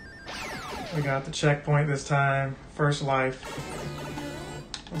 We got the checkpoint this time. First life.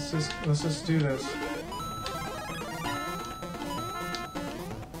 Let's just do this.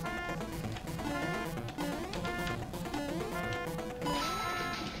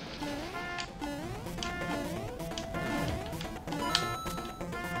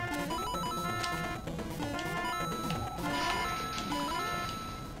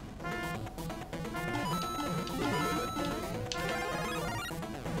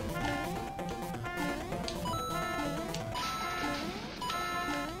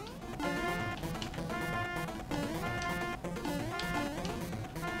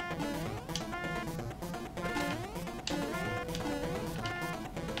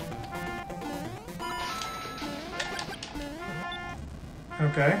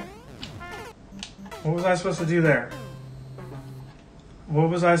 Okay. What was I supposed to do there? What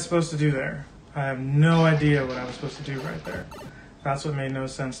was I supposed to do there? I have no idea what I was supposed to do right there. That's what made no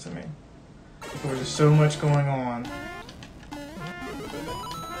sense to me. There was just so much going on.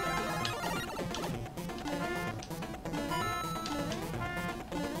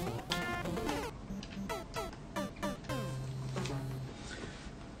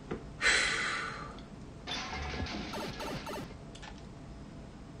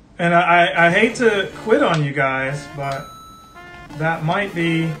 And I hate to quit on you guys, but that might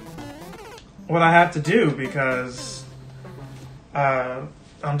be what I have to do because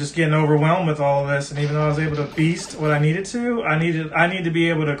I'm just getting overwhelmed with all of this. And even though I was able to beast what I needed to, I need to be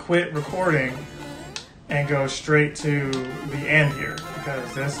able to quit recording and go straight to the end here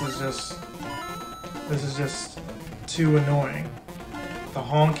because this is just too annoying. The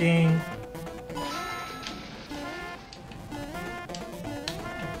honking.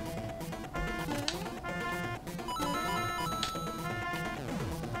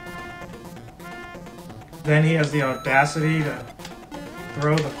 Then he has the audacity to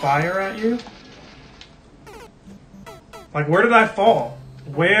throw the fire at you. Like, where did I fall?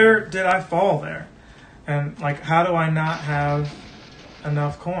 Where did I fall there? And, like, how do I not have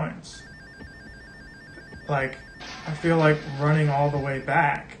enough coins? Like, I feel like running all the way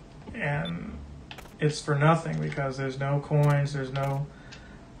back, and it's for nothing because there's no coins, there's no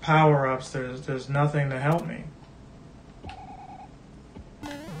power-ups, there's nothing to help me.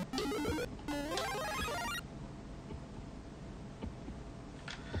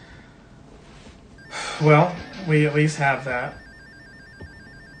 Well, we at least have that.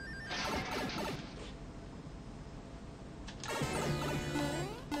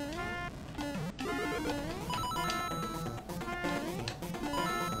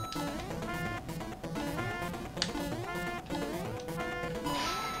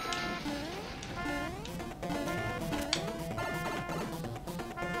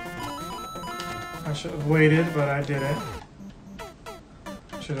 I should have waited, but I didn't.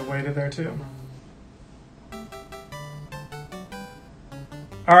 Should have waited there too.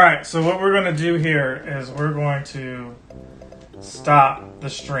 Alright, so what we're going to do here is we're going to stop the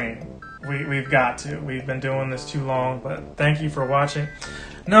stream. We've got to. We've been doing this too long, but thank you for watching.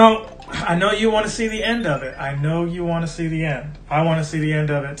 No, I know you want to see the end of it. I know you want to see the end. I want to see the end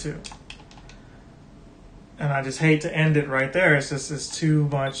of it too. And I just hate to end it right there. It's just it's too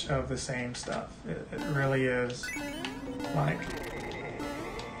much of the same stuff. It really is. Like,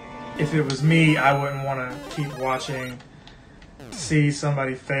 if it was me, I wouldn't want to keep watching, see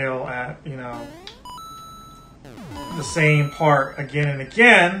somebody fail at, you know, the same part again and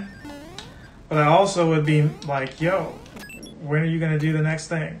again. But I also would be like, yo, when are you going to do the next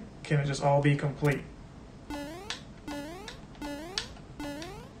thing? Can it just all be complete?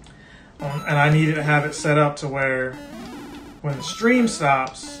 And I needed to have it set up to where when the stream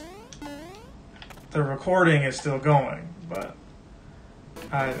stops, the recording is still going, but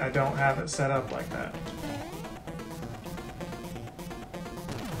I don't have it set up like that.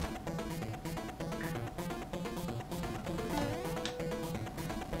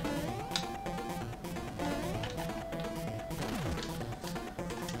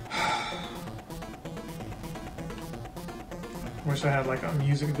 Wish I had like a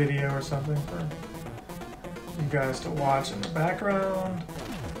music video or something for you guys to watch in the background.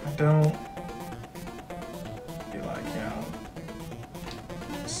 I don't. Be like, you know,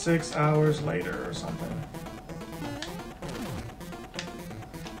 6 hours later or something.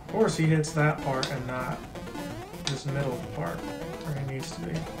 Of course he hits that part and not this middle part where he needs to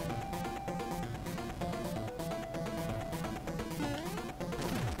be.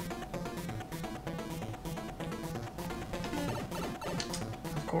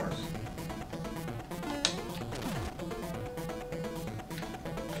 Of course.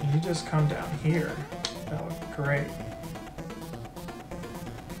 Can you just come down here? That would be great.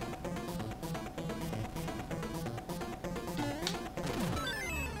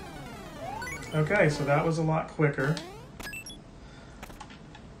 Okay, so that was a lot quicker.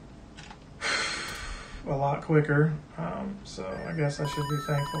 A lot quicker. So I guess I should be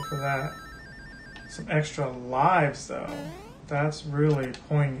thankful for that. Some extra lives though. That's really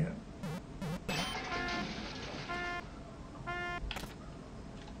poignant.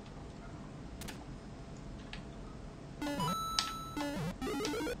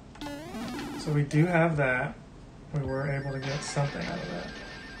 So we do have that. We were able to get something out of that.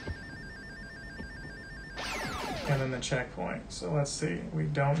 And then the checkpoint. So let's see. We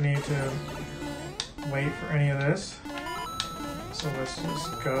don't need to wait for any of this. So let's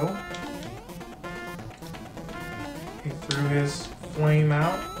just go. He threw his flame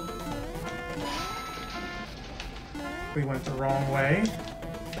out. We went the wrong way.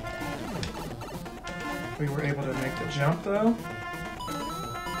 We were able to make the jump though.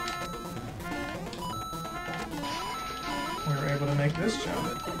 We were able to make this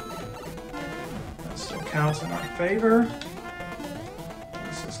jump. That still counts in our favor.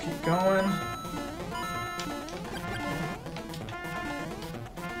 Let's just keep going.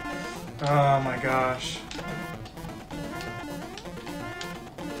 Oh my gosh.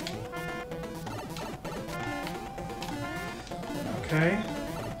 Okay.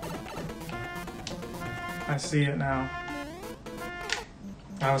 I see it now.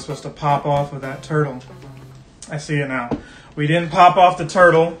 I was supposed to pop off with that turtle. I see it now. We didn't pop off the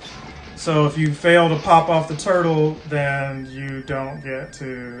turtle. So if you fail to pop off the turtle, then you don't get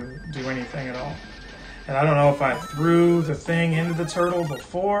to do anything at all. And I don't know if I threw the thing into the turtle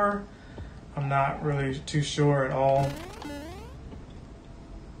before. I'm not really too sure at all.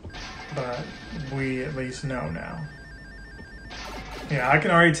 But we at least know now. Yeah, I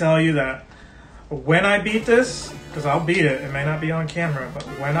can already tell you that when I beat this, because I'll beat it, it may not be on camera, but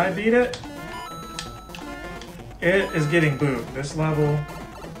when I beat it, it is getting booed. This level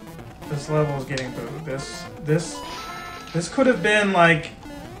is getting booed. This could have been like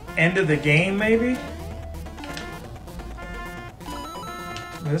end of the game maybe.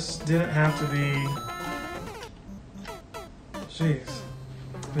 This didn't have to be, jeez.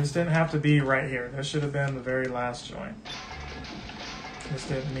 This didn't have to be right here. This should have been the very last joint. This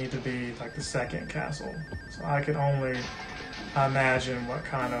didn't need to be like the second castle. So I could only imagine what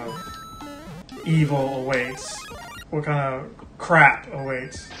kind of evil awaits. What kind of crap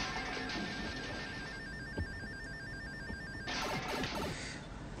awaits.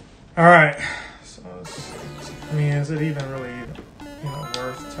 Alright. So, I mean, is it even really,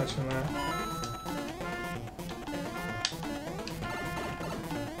 worth touching that?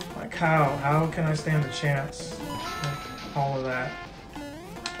 Like how can I stand a chance with all of that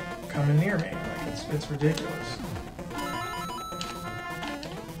coming near me? Like it's ridiculous.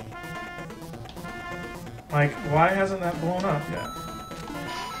 Like, why hasn't that blown up yet?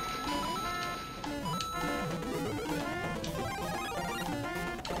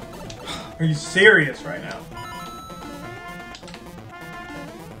 Are you serious right now?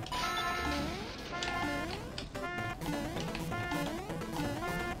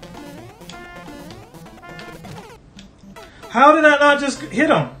 How did I not just hit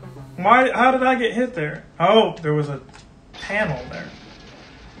him? How did I get hit there? Oh, there was a panel there.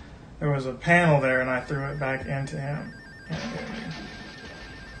 There was a panel there, and I threw it back into him. And it hit me.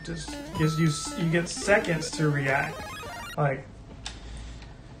 Just gives you get seconds to react. Like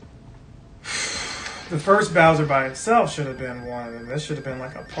the first Bowser by itself should have been one, and this should have been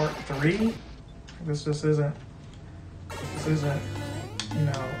like a part 3. This just isn't. This isn't,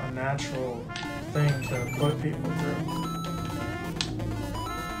 a natural thing to put people through.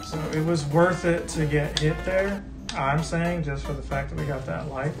 So it was worth it to get hit there. I'm saying just for the fact that we got that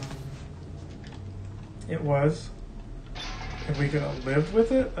life. It was. If we could have lived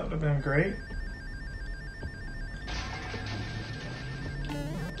with it, that would have been great.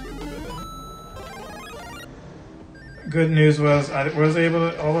 Good news was I was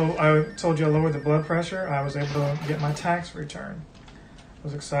able to, although I told you I lowered the blood pressure, I was able to get my tax return. I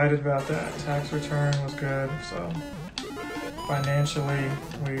was excited about that. Tax return was good, so financially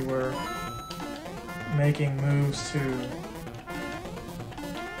we were making moves to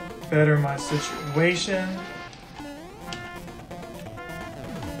better my situation.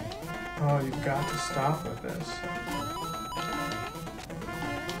 Oh, you've got to stop with this.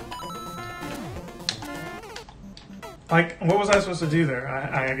 Like, what was I supposed to do there?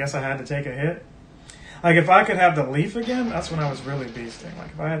 I guess I had to take a hit. Like, if I could have the leaf again, that's when I was really beasting.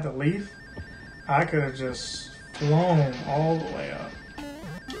 Like, if I had the leaf, I could have just flown all the way up.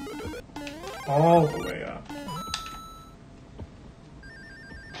 All the way up.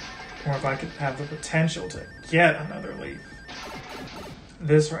 Or if I could have the potential to get another leaf.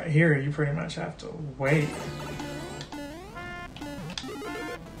 This right here, you pretty much have to wait.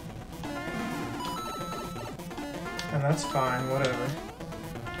 And that's fine, whatever.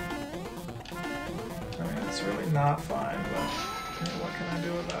 I mean, it's really not fine, but what can I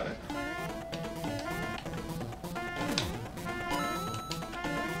do about it?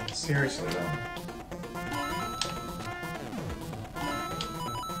 Seriously, though.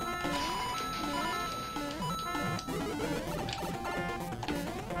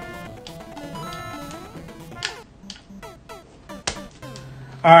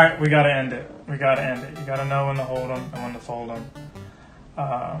 Alright, we gotta end it. We gotta end it. You gotta know when to hold them and when to fold them.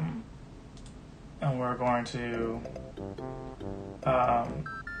 And we're going to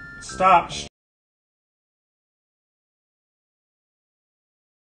stop.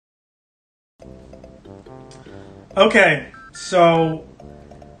 Okay, so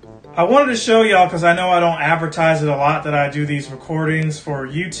I wanted to show y'all, because I know I don't advertise it a lot, that I do these recordings for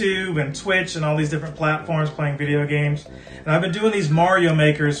YouTube and Twitch and all these different platforms playing video games. And I've been doing these Mario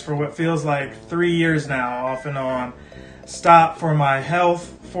Makers for what feels like 3 years now, off and on. Stopped for my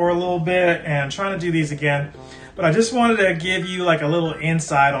health for a little bit and trying to do these again. But I just wanted to give you like a little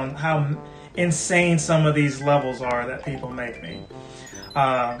insight on how insane some of these levels are that people make me.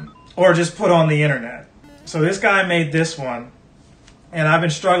 Or just put on the internet. So this guy made this one, and I've been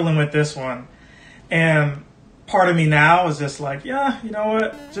struggling with this one. And part of me now is just like, yeah, you know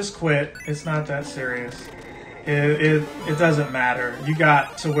what? Just quit. It's not that serious. It doesn't matter. You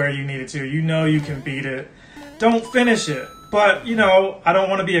got to where you needed to. You know you can beat it. Don't finish it. But, you know, I don't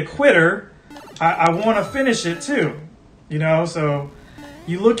want to be a quitter. I want to finish it too. You know, so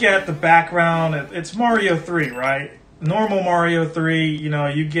you look at the background. It's Mario 3, right? Normal Mario 3, you know,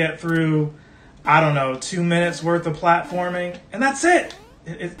 you get through, I don't know, 2 minutes worth of platforming, and that's it.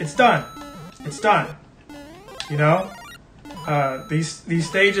 It's done. It's done. You know? These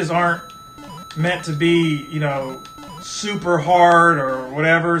stages aren't meant to be, you know, super hard or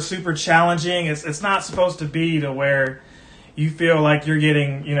whatever, super challenging. It's not supposed to be to where you feel like you're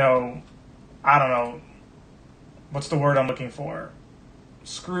getting, you know, I don't know, what's the word I'm looking for?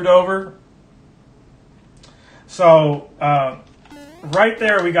 Screwed over? So, right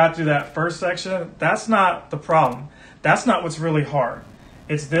there we got through that first section. That's not the problem. That's not what's really hard.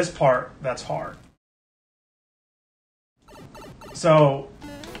 It's this part that's hard. So,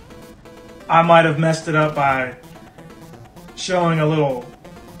 I might have messed it up by showing a little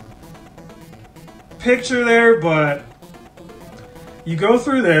picture there, but you go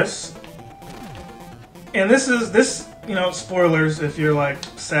through this, and this, you know, spoilers if you're like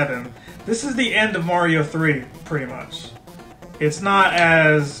 7. This is the end of Mario 3, pretty much. It's not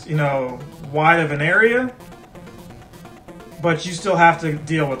as, you know, wide of an area, but you still have to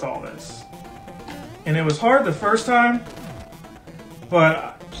deal with all this. And it was hard the first time,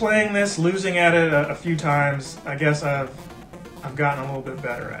 but playing this, losing at it a few times, I guess I've gotten a little bit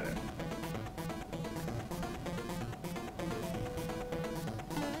better at it.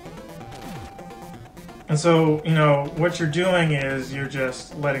 And so, you know, what you're doing is you're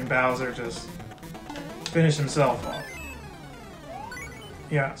just letting Bowser just finish himself off.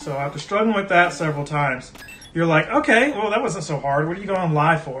 Yeah, so after struggling with that several times, you're like, okay, well, that wasn't so hard. What are you going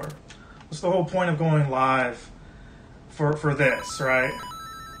live for? What's the whole point of going live for this, right?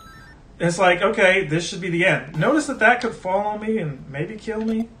 It's like, okay, this should be the end. Notice that could fall on me and maybe kill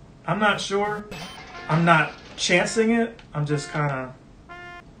me. I'm not sure. I'm not chancing it. I'm just kind of...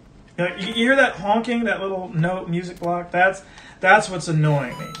 You hear that honking, that little note music block? That's what's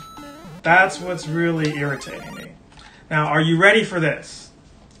annoying me. That's what's really irritating me. Now, are you ready for this?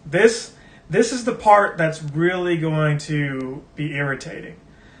 This is the part that's really going to be irritating.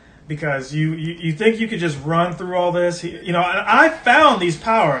 Because you think you could just run through all this. You know, and I found these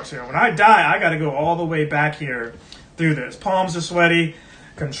power-ups here. When I die, I got to go all the way back here through this. Palms are sweaty.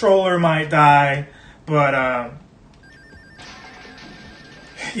 Controller might die. But,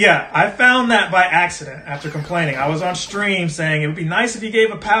 yeah, I found that by accident after complaining. I was on stream saying it would be nice if he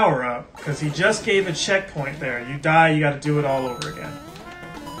gave a power-up because he just gave a checkpoint there. You die, you got to do it all over again.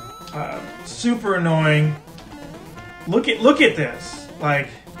 Super annoying. Look at this. Like,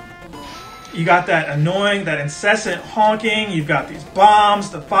 you got that annoying, that incessant honking. You've got these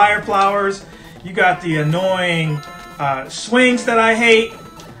bombs, the fire flowers. You got the annoying swings that I hate.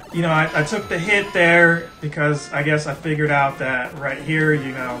 You know, I took the hit there because I guess I figured out that right here,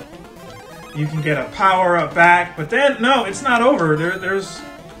 you know, you can get a power-up back. But then, no, it's not over. There's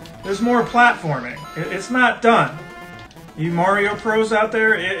more platforming. It's not done. You Mario pros out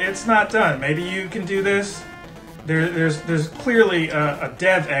there, it's not done. Maybe you can do this. There's clearly a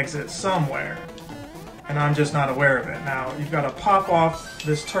dev exit somewhere, and I'm just not aware of it. Now, you've got to pop off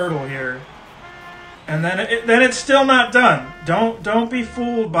this turtle here. And then it's still not done. Don't be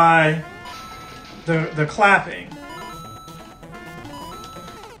fooled by the clapping.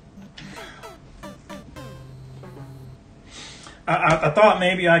 I thought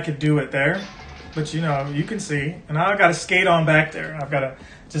maybe I could do it there, but you know, you can see. And now I've got to skate on back there. I've got to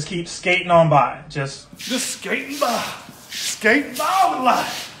just keep skating on by. Just skating by. Skating by with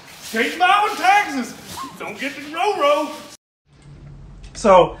life. Skating by with taxes. Don't get the row.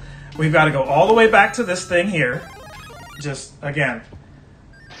 So, we've got to go all the way back to this thing here. Just, again,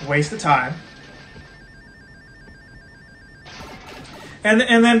 waste of time. And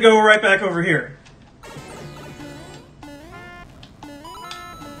then go right back over here.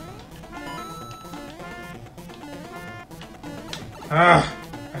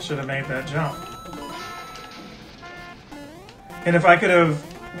 I should have made that jump. And if I could have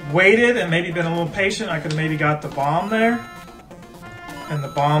waited and maybe been a little patient, I could have maybe got the bomb there. And the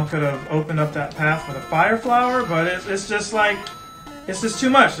bomb could have opened up that path for the fire flower, but it's just like, it's just too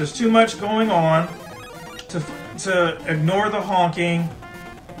much. There's too much going on to ignore the honking,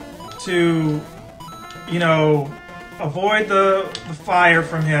 to, you know, avoid the fire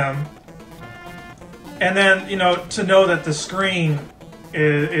from him. And then, you know, to know that the screen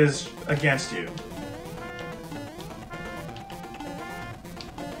is against you.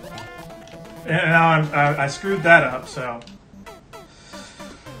 And now I screwed that up, so.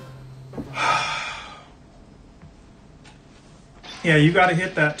 Yeah, you got to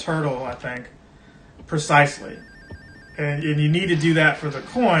hit that turtle, I think, precisely. And you need to do that for the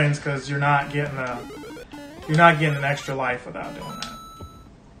coins because you're not getting an extra life without doing that.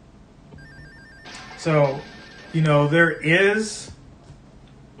 So, you know, there is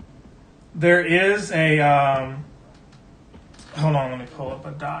a hold on, let me pull up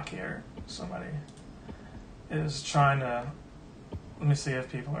a doc here. Somebody is trying to, let me see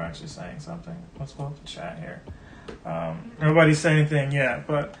if people are actually saying something. Let's pull up the chat here. Nobody's saying anything yet,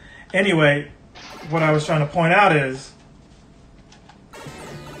 but anyway, what I was trying to point out is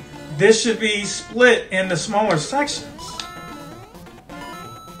this should be split into smaller sections.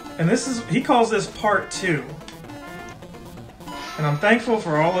 And this is, he calls this part 2. And I'm thankful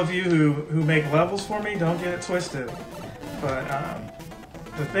for all of you who make levels for me. Don't get it twisted. But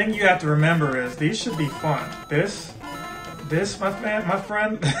the thing you have to remember is these should be fun. This, my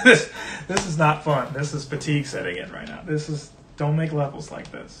friend, this is not fun. This is fatigue setting in right now. Don't make levels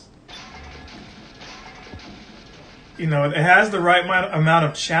like this. You know, it has the right amount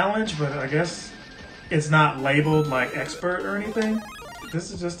of challenge, but I guess it's not labeled like expert or anything.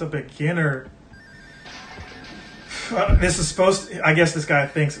 This is just a beginner. This is supposed to, I guess this guy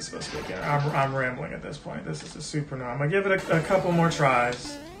thinks it's supposed to be a beginner. I'm rambling at this point. This is a super no. I'm going to give it a couple more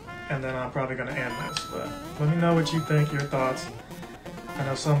tries, and then I'm probably going to end this. But let me know what you think, your thoughts. I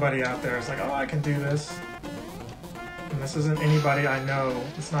know somebody out there is like, oh, I can do this. And this isn't anybody I know.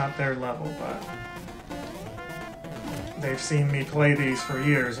 It's not their level, but they've seen me play these for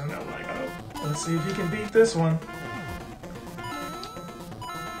years, and they're like, oh, let's see if you can beat this one.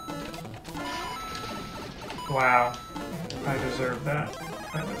 Wow, I deserve that.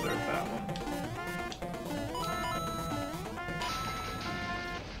 I deserve that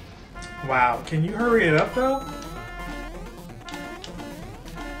one. Wow, can you hurry it up though?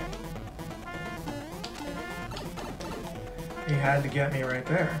 He had to get me right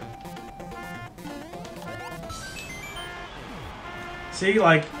there. See,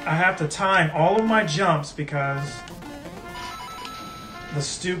 like, I have to time all of my jumps because the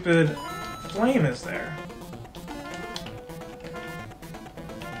stupid flame is there.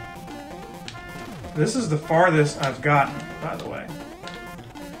 This is the farthest I've gotten, by the way.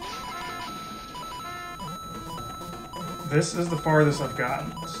 This is the farthest I've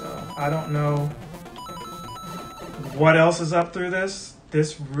gotten, so I don't know what else is up through this.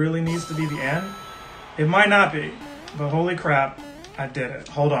 This really needs to be the end. It might not be, but holy crap, I did it.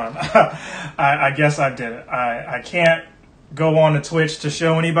 Hold on. I guess I did it. I can't go on to Twitch to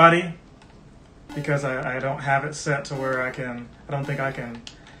show anybody because I don't have it set to where I don't think I can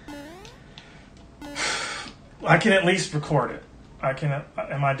at least record it.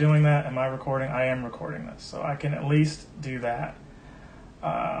 Am I doing that? Am I recording? I am recording this, so I can at least do that.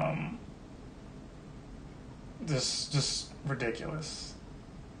 Just ridiculous.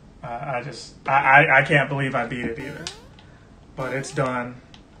 I can't believe I beat it either. But it's done.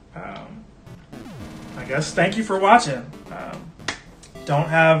 I guess thank you for watching. Don't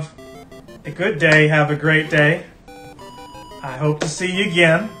have a good day. Have a great day. I hope to see you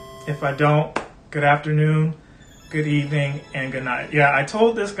again. If I don't, good afternoon, good evening, and good night. Yeah, I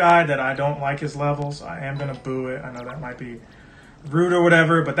told this guy that I don't like his levels. I am going to boo it. I know that might be rude or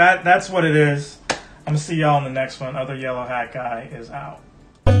whatever, but that's what it is. I'm going to see y'all in the next one. Other Yellow Hat Guy is out.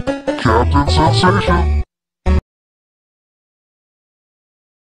 Captain Sensation.